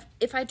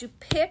to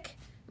pick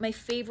my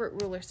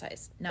favorite ruler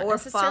size, not or fall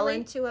necessarily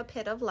into a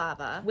pit of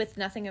lava. with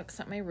nothing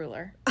except my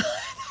ruler. I'm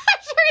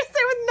sure you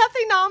say with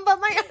nothing on but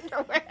my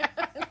underwear.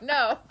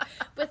 No,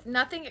 with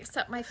nothing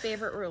except my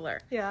favorite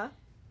ruler. Yeah.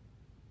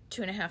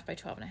 2.5 by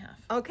 12.5.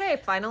 Okay,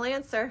 final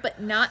answer. But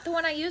not the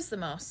one I use the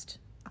most.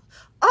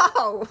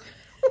 Oh,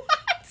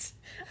 what?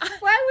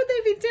 Why would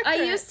they be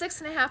different? I use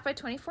 6.5 by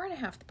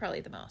 24.5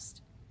 probably the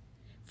most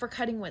for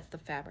cutting with the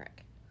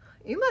fabric.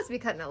 You must be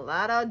cutting a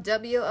lot of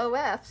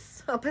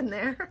WOFs up in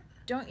there.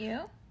 Don't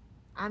you?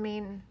 I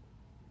mean,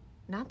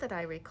 not that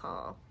I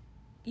recall.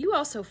 You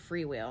also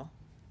freewheel.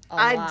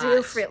 I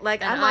do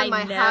like and I'm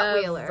on my Hot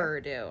Wheeler. I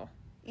never do.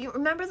 You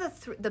remember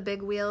the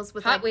big wheels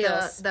with Hot like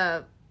Wheels.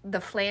 the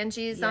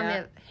flanges on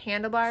Yeah. the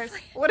handlebars?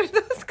 What are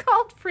those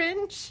called?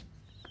 Fringe?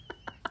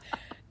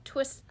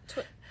 Twist.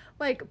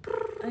 Like,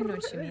 I know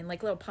what you mean,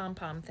 like little pom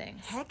pom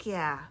things. heck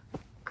yeah.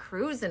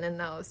 Cruising in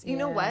those. You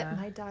know what? Yeah.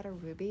 My daughter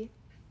Ruby,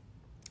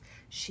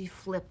 she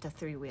flipped a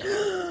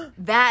 3-wheeler.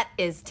 That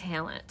is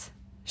talent.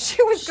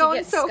 She was going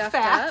gets so scuffed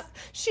fast. up?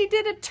 She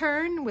did a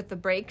turn with the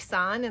brakes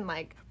on and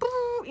like,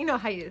 you know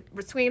how you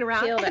swing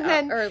around Peeled it and up,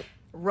 then or-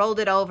 rolled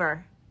it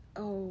over.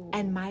 Oh,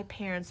 And my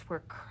parents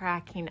were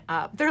cracking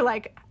up. They're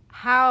like,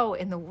 how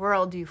in the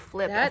world do you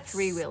flip that's a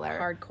 3-wheeler?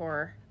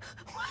 hardcore.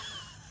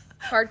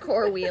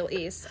 Hardcore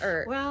wheelies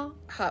or Well,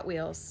 Hot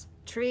Wheels.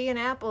 tree and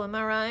apple, am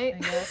I right? I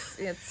guess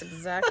it's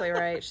exactly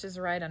right. She's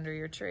right under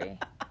your tree.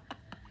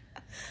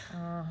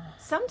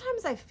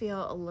 Sometimes I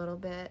feel a little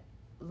bit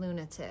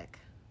lunatic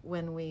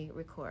when we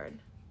record.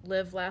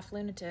 Live, laugh,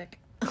 lunatic.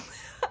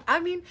 I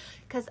mean,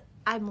 because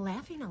I'm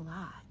laughing a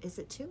lot. Is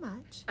it too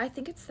much? I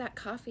think it's that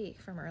coffee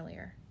from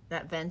earlier.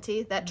 That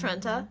venti, that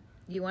Trenta,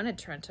 You wanted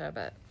Trenta,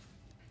 but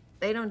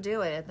they don't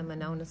do it at the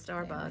Monona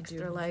Starbucks. do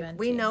They're like, venti.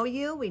 we know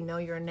you, we know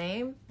your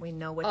name, we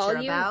know what all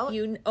you're about.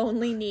 you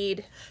only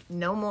need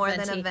No more than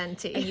venti, a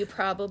venti. and you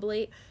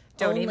probably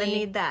Don't only even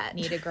need that.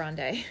 Need a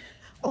grande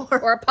or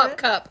or a pup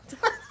cup.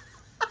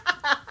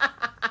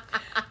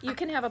 You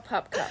can have a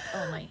pup cup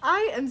only.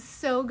 I am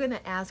so going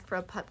to ask for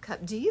a pup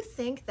cup. Do you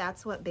think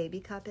that's what baby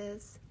cup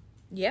is?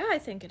 Yeah, I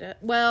think it is.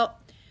 Well,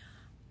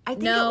 I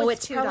think no, it was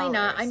it's probably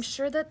not. $2. I'm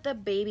sure that the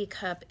baby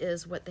cup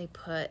is what they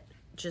put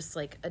just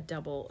like a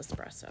double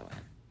espresso in,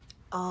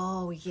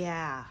 Oh,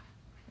 yeah.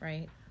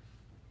 right?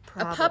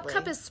 Probably. A pub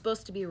cup is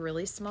supposed to be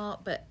really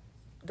small, but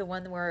the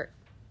one where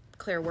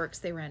Claire works,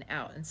 they ran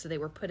out, and so they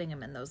were putting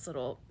them in those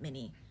little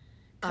mini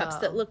cups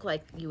that look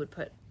like you would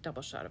put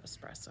double shot of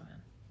espresso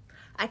in.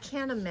 I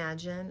can't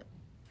imagine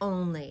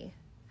only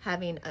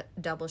having a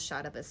double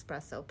shot of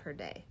espresso per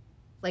day.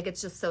 Like,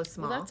 it's just so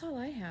small. Well, that's all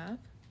I have.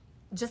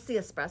 Just the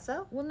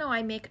espresso? Well, no,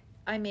 I make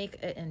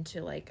it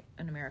into like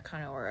an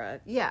Americano or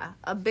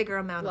a bigger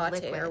amount of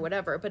latte liquid or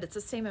whatever, but it's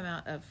the same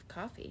amount of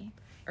coffee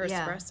or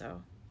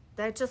espresso.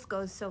 That just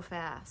goes so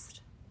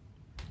fast.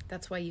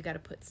 That's why you got to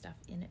put stuff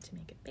in it to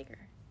make it bigger,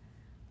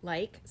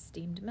 like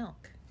steamed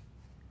milk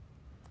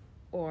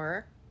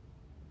or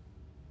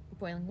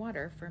boiling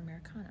water for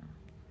Americano.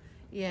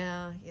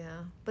 Yeah.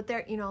 But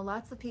there,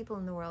 lots of people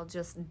in the world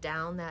just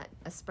down that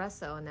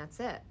espresso and that's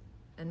it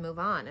and move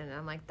on. And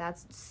I'm like,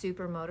 that's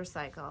super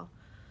motorcycle.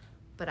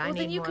 But I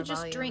need more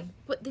volume.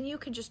 But then you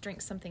could just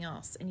drink something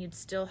else and you'd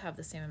still have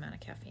the same amount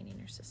of caffeine in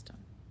your system.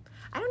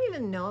 I don't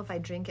even know if I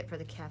drink it for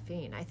the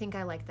caffeine. I think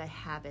I like the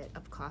habit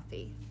of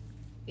coffee.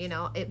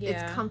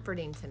 It's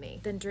comforting to me.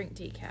 Then drink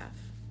decaf.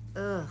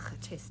 Ugh,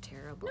 it tastes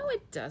terrible. No,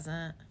 it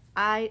doesn't.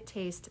 I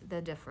taste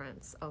the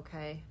difference,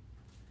 okay?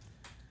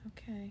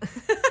 Okay.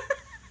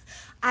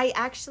 I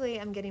actually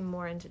am getting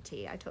more into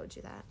tea. I told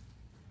you that.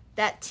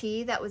 That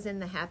tea that was in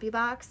the Happy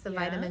Box, the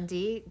vitamin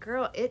D,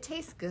 girl, it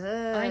tastes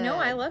good. I know.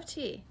 I love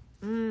tea.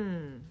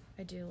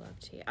 I do love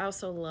tea. I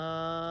also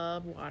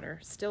love water.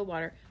 Still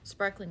water,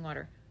 sparkling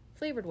water,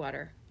 flavored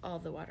water, all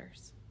of the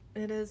waters.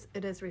 It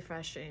is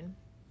refreshing.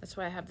 That's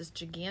why I have this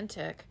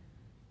gigantic,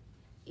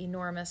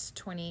 enormous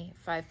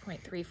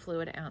 25.3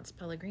 fluid ounce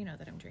Pellegrino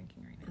that I'm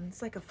drinking right now.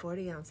 It's like a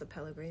 40 ounce of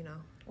Pellegrino.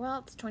 Well,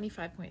 it's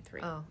 25.3.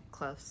 Oh,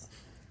 close.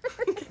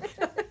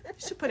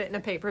 Should put it in a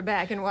paper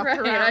bag and walk right,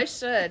 around. I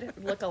should. It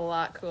would look a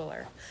lot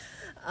cooler.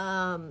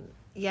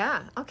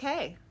 Yeah,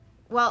 okay.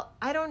 Well,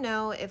 I don't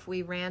know if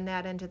we ran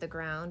that into the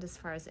ground as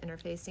far as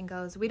interfacing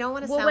goes. We don't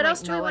want to sound like what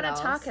else do we want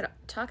know-it-alls. to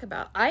talk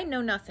about? I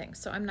know nothing,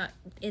 so I'm not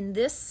in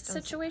this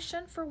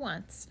situation for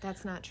once.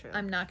 That's not true.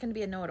 I'm not going to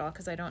be a know-it-all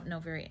because I don't know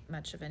very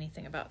much of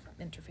anything about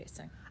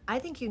interfacing. I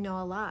think you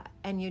know a lot,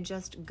 and you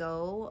just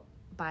go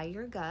by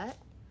your gut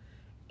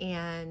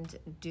and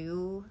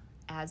do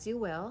as you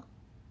will,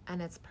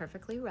 and it's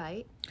perfectly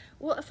right.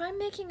 Well, if I'm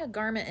making a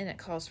garment and it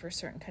calls for a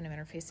certain kind of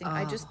interfacing,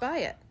 I just buy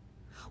it.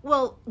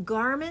 Well,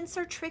 garments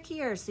are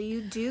trickier, so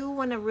you do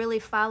want to really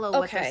follow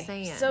what they're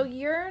saying. So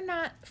you're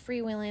not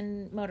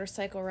freewheeling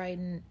motorcycle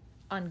riding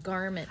on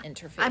garment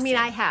interfacing. I mean,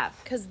 I have.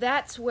 Because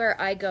that's where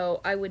I go,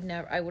 I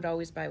would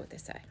always buy what they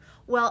say.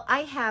 Well,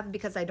 I have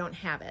because I don't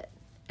have it,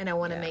 and I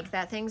want to make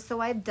that thing.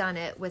 So I've done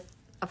it with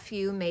a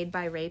few made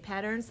by Ray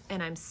patterns,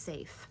 and I'm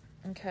safe.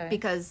 Okay.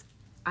 Because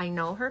I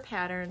know her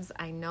patterns,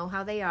 I know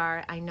how they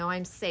are, I know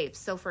I'm safe.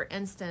 So for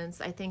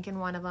instance, I think in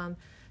one of them,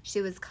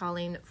 she was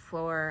calling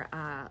for,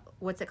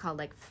 what's it called,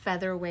 like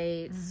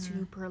featherweight,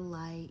 super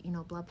light,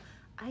 blah.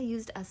 I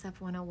used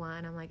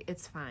SF101. I'm like,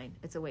 it's fine.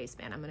 It's a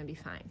waistband. I'm going to be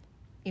fine.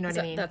 You know what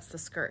I mean? That's the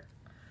skirt.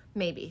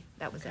 Maybe.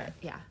 That was it.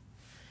 Yeah.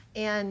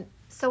 And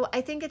so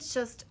I think it's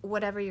just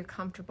whatever you're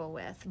comfortable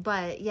with.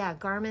 But yeah,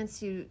 garments,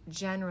 you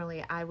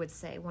generally, I would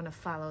say, want to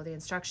follow the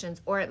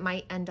instructions, or it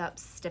might end up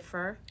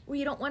stiffer. Well,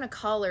 you don't want a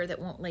collar that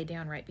won't lay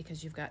down right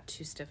because you've got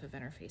too stiff of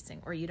interfacing,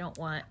 or you don't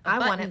want a I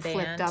button want it band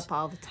flipped up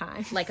all the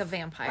time. like a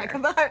vampire.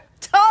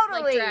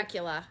 Totally. Like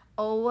Dracula.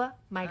 Oh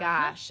my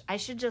gosh. I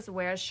should just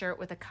wear a shirt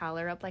with a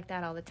collar up like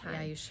that all the time.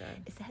 Yeah, you should.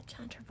 Is that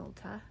John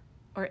Travolta?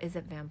 Or is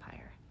it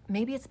vampire?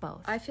 Maybe it's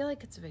both. I feel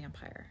like it's a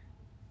vampire.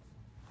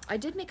 I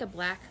did make a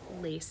black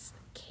lace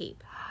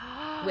cape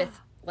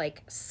with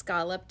like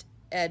scalloped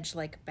edge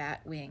like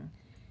bat wing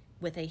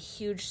with a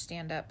huge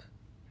stand-up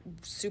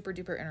super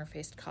duper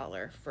interfaced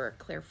collar for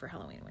Claire for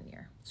Halloween one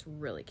year. It's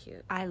really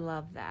cute. I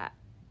love that.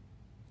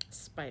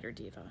 Spider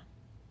Diva.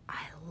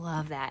 I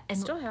love that. And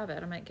still have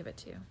it. I might give it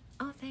to you.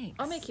 Oh, thanks.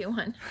 I'll make you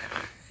one.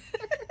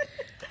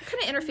 What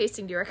kind of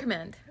interfacing do you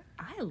recommend?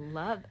 I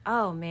love,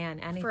 oh man,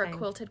 anything. For a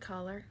quilted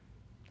collar?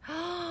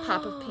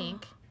 Pop of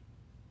pink?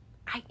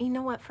 You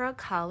know what? For a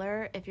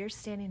collar, if you're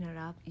standing it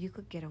up, you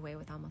could get away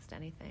with almost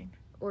anything.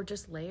 Or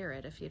just layer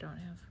it if you don't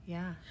have.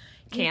 Yeah.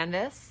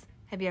 Canvas.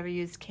 Have you ever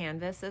used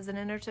canvas as an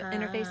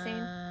interfacing?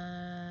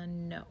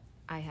 No.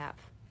 I have.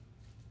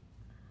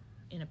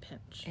 In a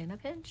pinch. In a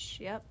pinch.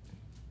 Yep.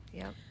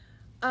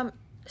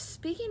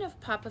 Speaking of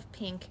pop of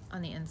pink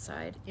on the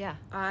inside. Yeah.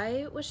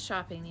 I was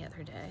shopping the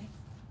other day,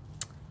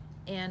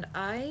 and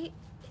I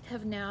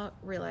have now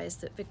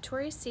realized that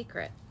Victoria's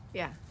Secret.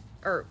 Yeah.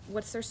 Or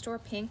what's their store?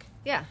 Pink?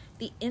 Yeah.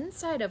 The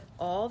inside of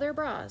all their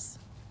bras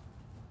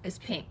is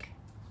pink.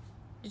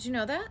 Did you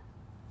know that?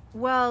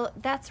 Well,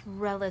 that's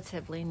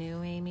relatively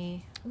new,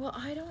 Amy. Well,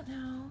 I don't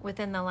know.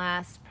 Within the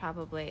last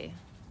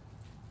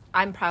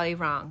I'm probably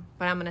wrong,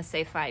 but I'm going to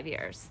say 5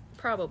 years.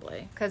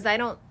 Probably. Because I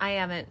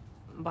haven't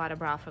bought a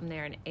bra from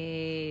there in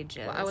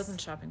ages. Well, I wasn't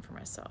shopping for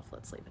myself.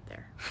 Let's leave it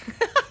there.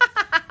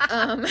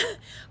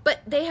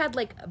 But they had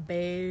like a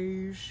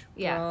beige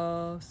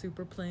bra,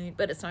 super plain,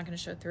 but it's not going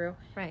to show through.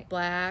 Right.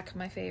 Black,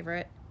 my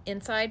favorite.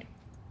 Inside,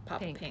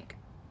 pop of pink.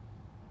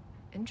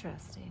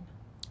 Interesting.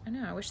 I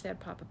know. I wish they had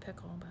Papa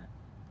Pickle, but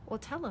Well,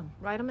 tell them.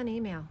 Write them an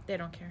email. they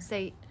don't care.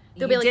 Say,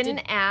 They'll you be like, didn't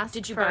ask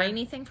Did you for... buy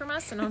anything from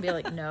us? And I'll be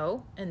like,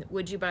 no. And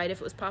would you buy it if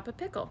it was Papa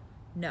Pickle?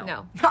 No.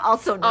 No.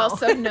 Also no.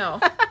 Also no.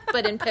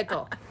 But in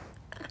pickle.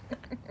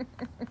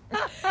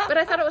 But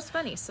I thought it was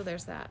funny, so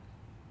there's that.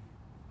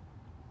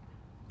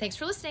 Thanks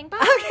for listening. Bye.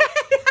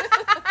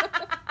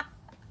 Okay.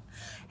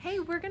 Hey,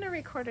 we're going to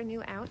record a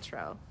new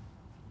outro.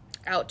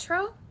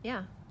 Outro?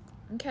 Yeah.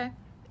 Okay.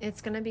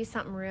 It's going to be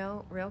something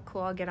real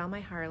cool. I'll get on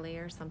my Harley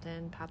or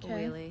something, pop a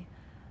wheelie.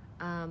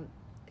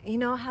 You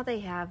know how they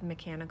have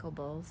mechanical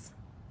bulls?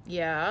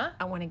 Yeah.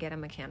 I want to get a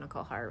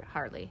mechanical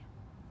Harley.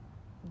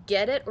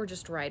 Get it or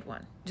just ride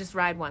one? Just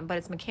ride one, but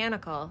it's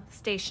mechanical,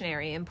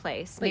 stationary, in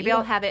place. But Maybe you I'll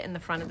don't- have it in the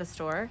front of the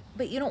store.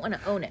 But you don't want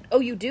to own it. Oh,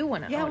 you do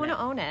want to Yeah, I own want it.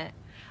 to own it.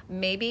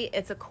 Maybe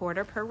it's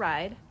 $0.25 per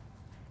ride,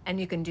 and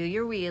you can do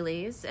your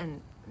wheelies and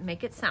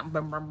make it sound...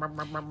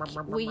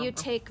 Will you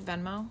take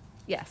Venmo?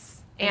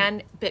 Yes.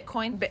 And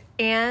Bitcoin?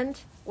 And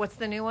what's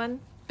the new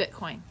one?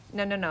 Bitcoin.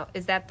 No.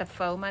 Is that the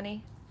faux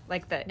money?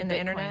 Like the in the Bitcoin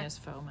internet? is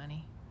faux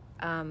money.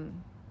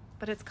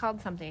 But it's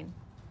called something.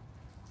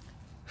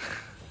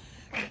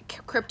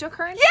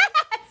 Cryptocurrency?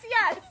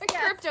 Yes.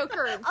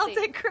 Cryptocurrency. I'll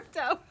take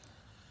crypto.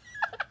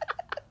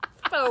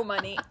 Faux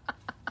money.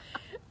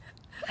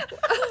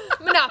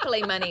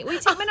 Monopoly money. We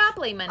take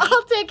Monopoly money.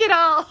 I'll take it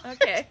all.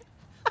 Okay.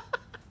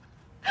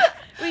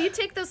 Will you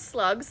take those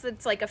slugs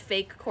that's like a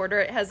fake quarter?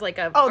 It has like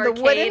a Oh, arcade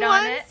the wooden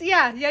on ones? it.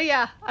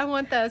 Yeah. I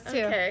want those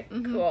too. Okay,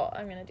 cool.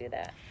 I'm going to do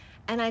that.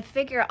 And I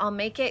figure I'll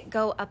make it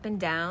go up and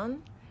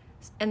down,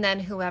 and then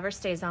whoever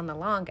stays on the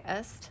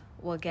longest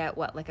will get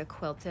like a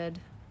quilted.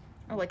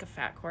 Or like a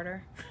fat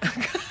quarter.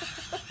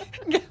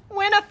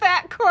 Win a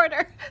fat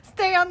quarter.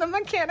 Stay on the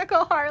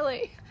mechanical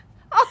Harley.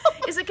 Oh,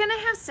 Is it going to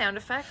have sound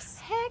effects?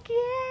 heck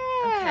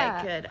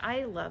yeah. Okay, good.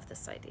 I love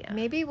this idea.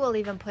 Maybe we'll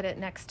even put it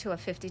next to a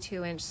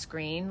 52-inch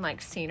screen,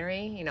 like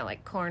scenery,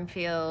 like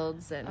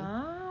cornfields and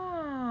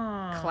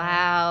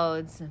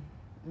clouds, and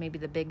maybe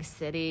the big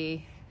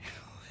city,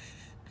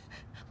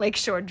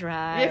 Lakeshore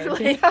Drive.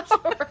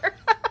 Lakeshore.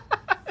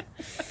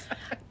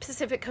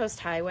 Pacific Coast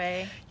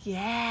Highway.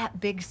 Yeah,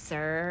 Big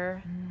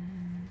Sur.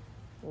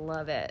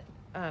 Love it.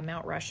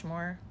 Mount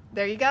Rushmore.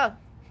 There you go.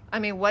 I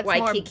mean, what's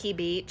Waikiki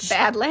Beach. more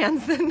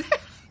Badlands than that?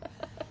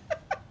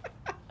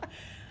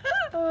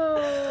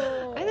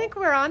 Oh. I think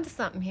we're on to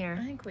something here.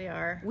 I think we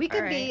are. We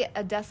could All be right.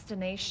 a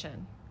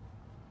destination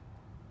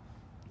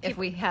if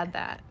we had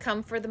that.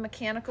 Come for the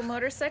mechanical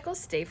motorcycle,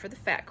 stay for the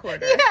fat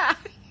quarter. Yeah.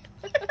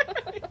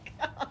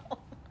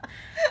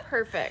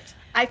 Perfect.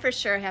 I for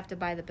sure have to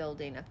buy the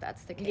building if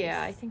that's the case.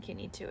 Yeah, I think you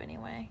need to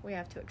anyway. We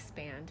have to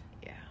expand.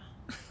 Yeah.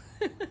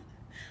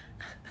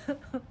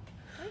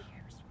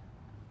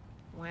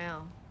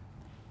 Wow.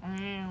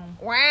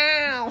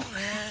 Wow.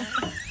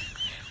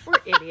 We're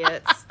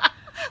idiots.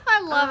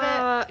 I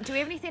love it. Do we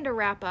have anything to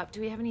wrap up?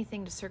 Do we have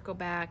anything to circle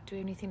back? Do we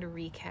have anything to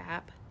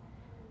recap?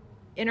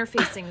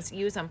 Interfacings,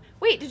 use them.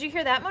 Wait, did you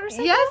hear that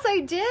motorcycle? Yes, I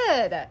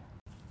did.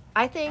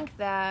 I think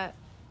that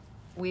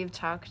we've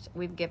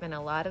given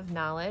a lot of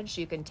knowledge.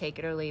 You can take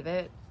it or leave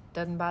it.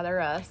 Doesn't bother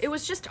us. It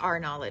was just our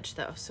knowledge,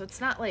 though, so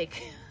it's not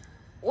like...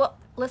 Well,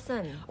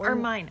 listen. Or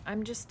mine.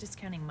 I'm just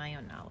discounting my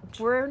own knowledge.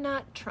 We're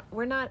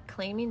not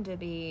claiming to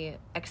be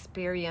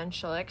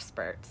experiential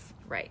experts.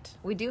 Right.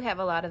 We do have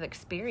a lot of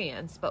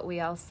experience, but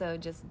we also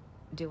just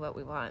do what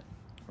we want.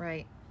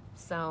 Right.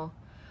 So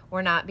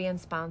we're not being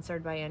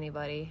sponsored by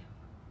anybody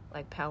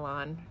like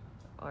Pellon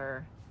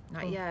or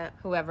Not yet.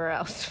 whoever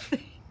else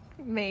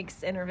makes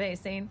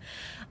interfacing.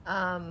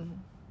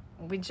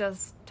 We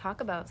just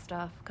talk about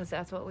stuff because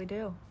that's what we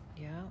do.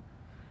 Yeah.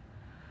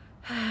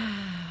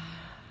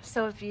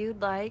 So if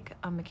you'd like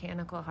a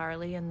mechanical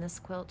Harley in this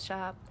quilt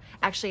shop,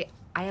 actually,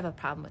 I have a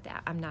problem with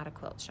that. I'm not a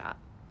quilt shop.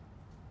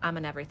 I'm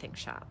an everything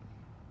shop.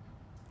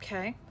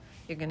 Okay.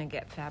 You're going to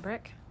get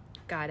fabric.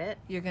 Got it.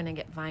 You're going to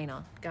get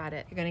vinyl. Got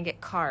it. You're going to get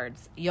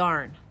cards,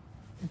 yarn,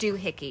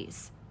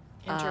 doohickeys,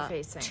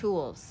 Interfacing.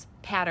 tools,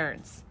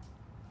 patterns,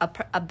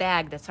 a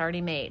bag that's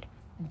already made,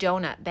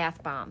 donut,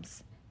 bath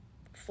bombs,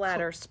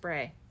 Flatter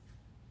spray.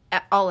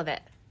 all of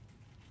it.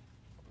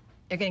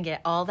 You're going to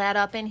get all that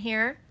up in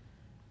here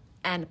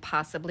and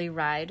possibly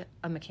ride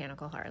a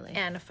mechanical Harley.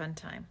 And a fun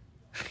time.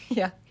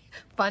 Yeah.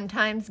 Fun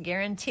times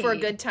guaranteed. For a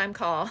good time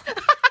call.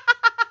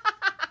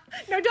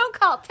 No, don't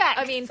call, text.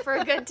 I mean, for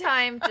a good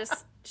time,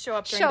 just show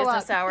up during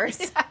business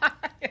hours.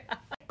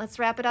 Let's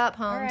wrap it up,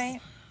 Holmes. All right.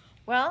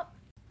 Well,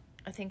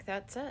 I think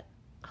that's it.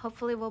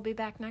 Hopefully we'll be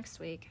back next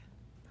week.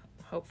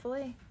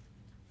 Hopefully.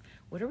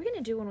 What are we going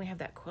to do when we have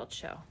that quilt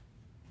show?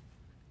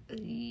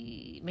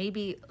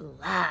 Maybe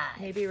live.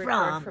 Maybe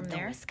record from the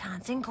there?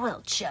 Wisconsin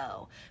Quilt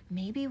Show.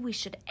 Maybe we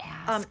should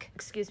ask.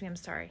 Excuse me, I'm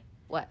sorry.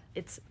 What?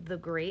 It's the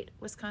Great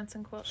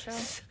Wisconsin Quilt Show,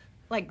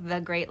 Like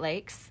the Great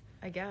Lakes?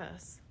 I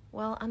guess.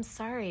 Well, I'm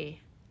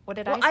sorry. What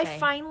did Well, I I say?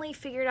 finally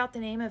figured out the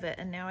name of it,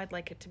 and now I'd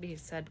like it to be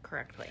said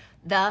correctly.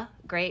 The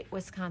Great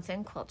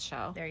Wisconsin Quilt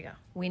Show. There you go.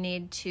 We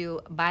need to,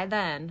 by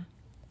then,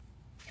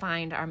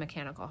 find our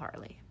mechanical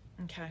Harley.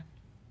 Okay.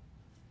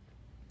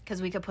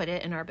 Because we could put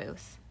it in our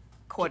booth.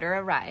 quarter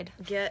a ride.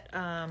 Get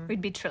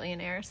We'd be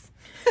trillionaires.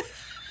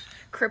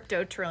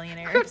 crypto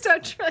trillionaires. Crypto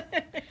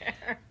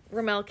trillionaire.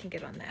 Ramel can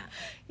get on that.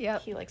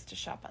 Yep. He likes to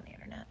shop on the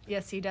internet.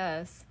 Yes, he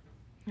does.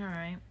 All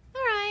right.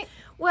 All right.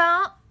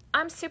 Well,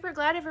 I'm super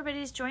glad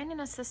everybody's joining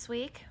us this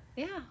week.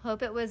 Yeah.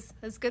 Hope it was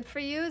as good for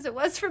you as it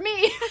was for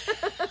me.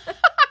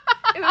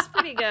 It was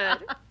pretty good.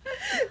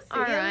 See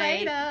you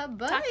later.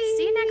 Bye.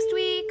 See you next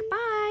week.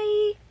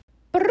 Bye.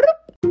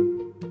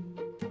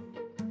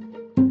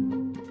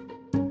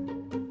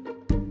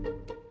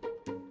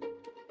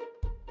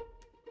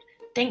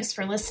 Thanks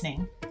for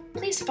listening.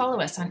 Please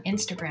follow us on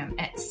Instagram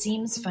at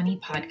Seems Funny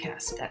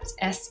Podcast. That's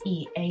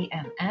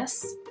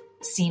SEAMS,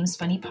 Seems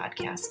Funny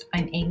Podcast.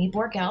 I'm Amy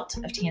Borgelt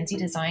of Tansy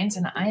Designs,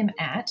 and I am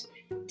at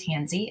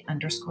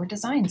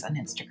Tansy_Designs on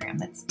Instagram.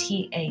 That's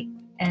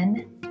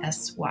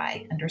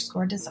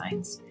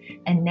TANSY_Designs.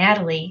 And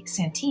Natalie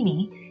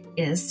Santini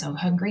is So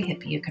Hungry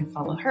Hippie. You can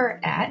follow her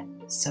at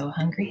So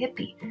Hungry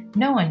Hippie.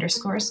 No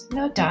underscores,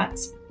 no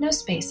dots, no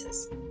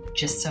spaces.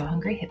 Just So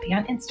Hungry Hippie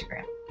on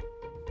Instagram.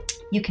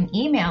 You can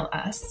email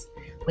us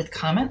with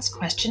comments,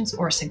 questions,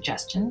 or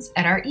suggestions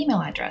at our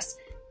email address,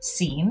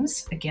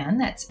 Seems, again,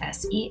 that's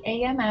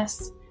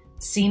SEAMS,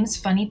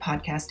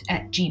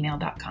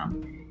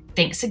 SeemsFunnyPodcast@gmail.com.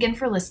 Thanks again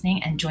for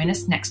listening, and join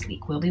us next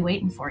week. We'll be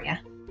waiting for you.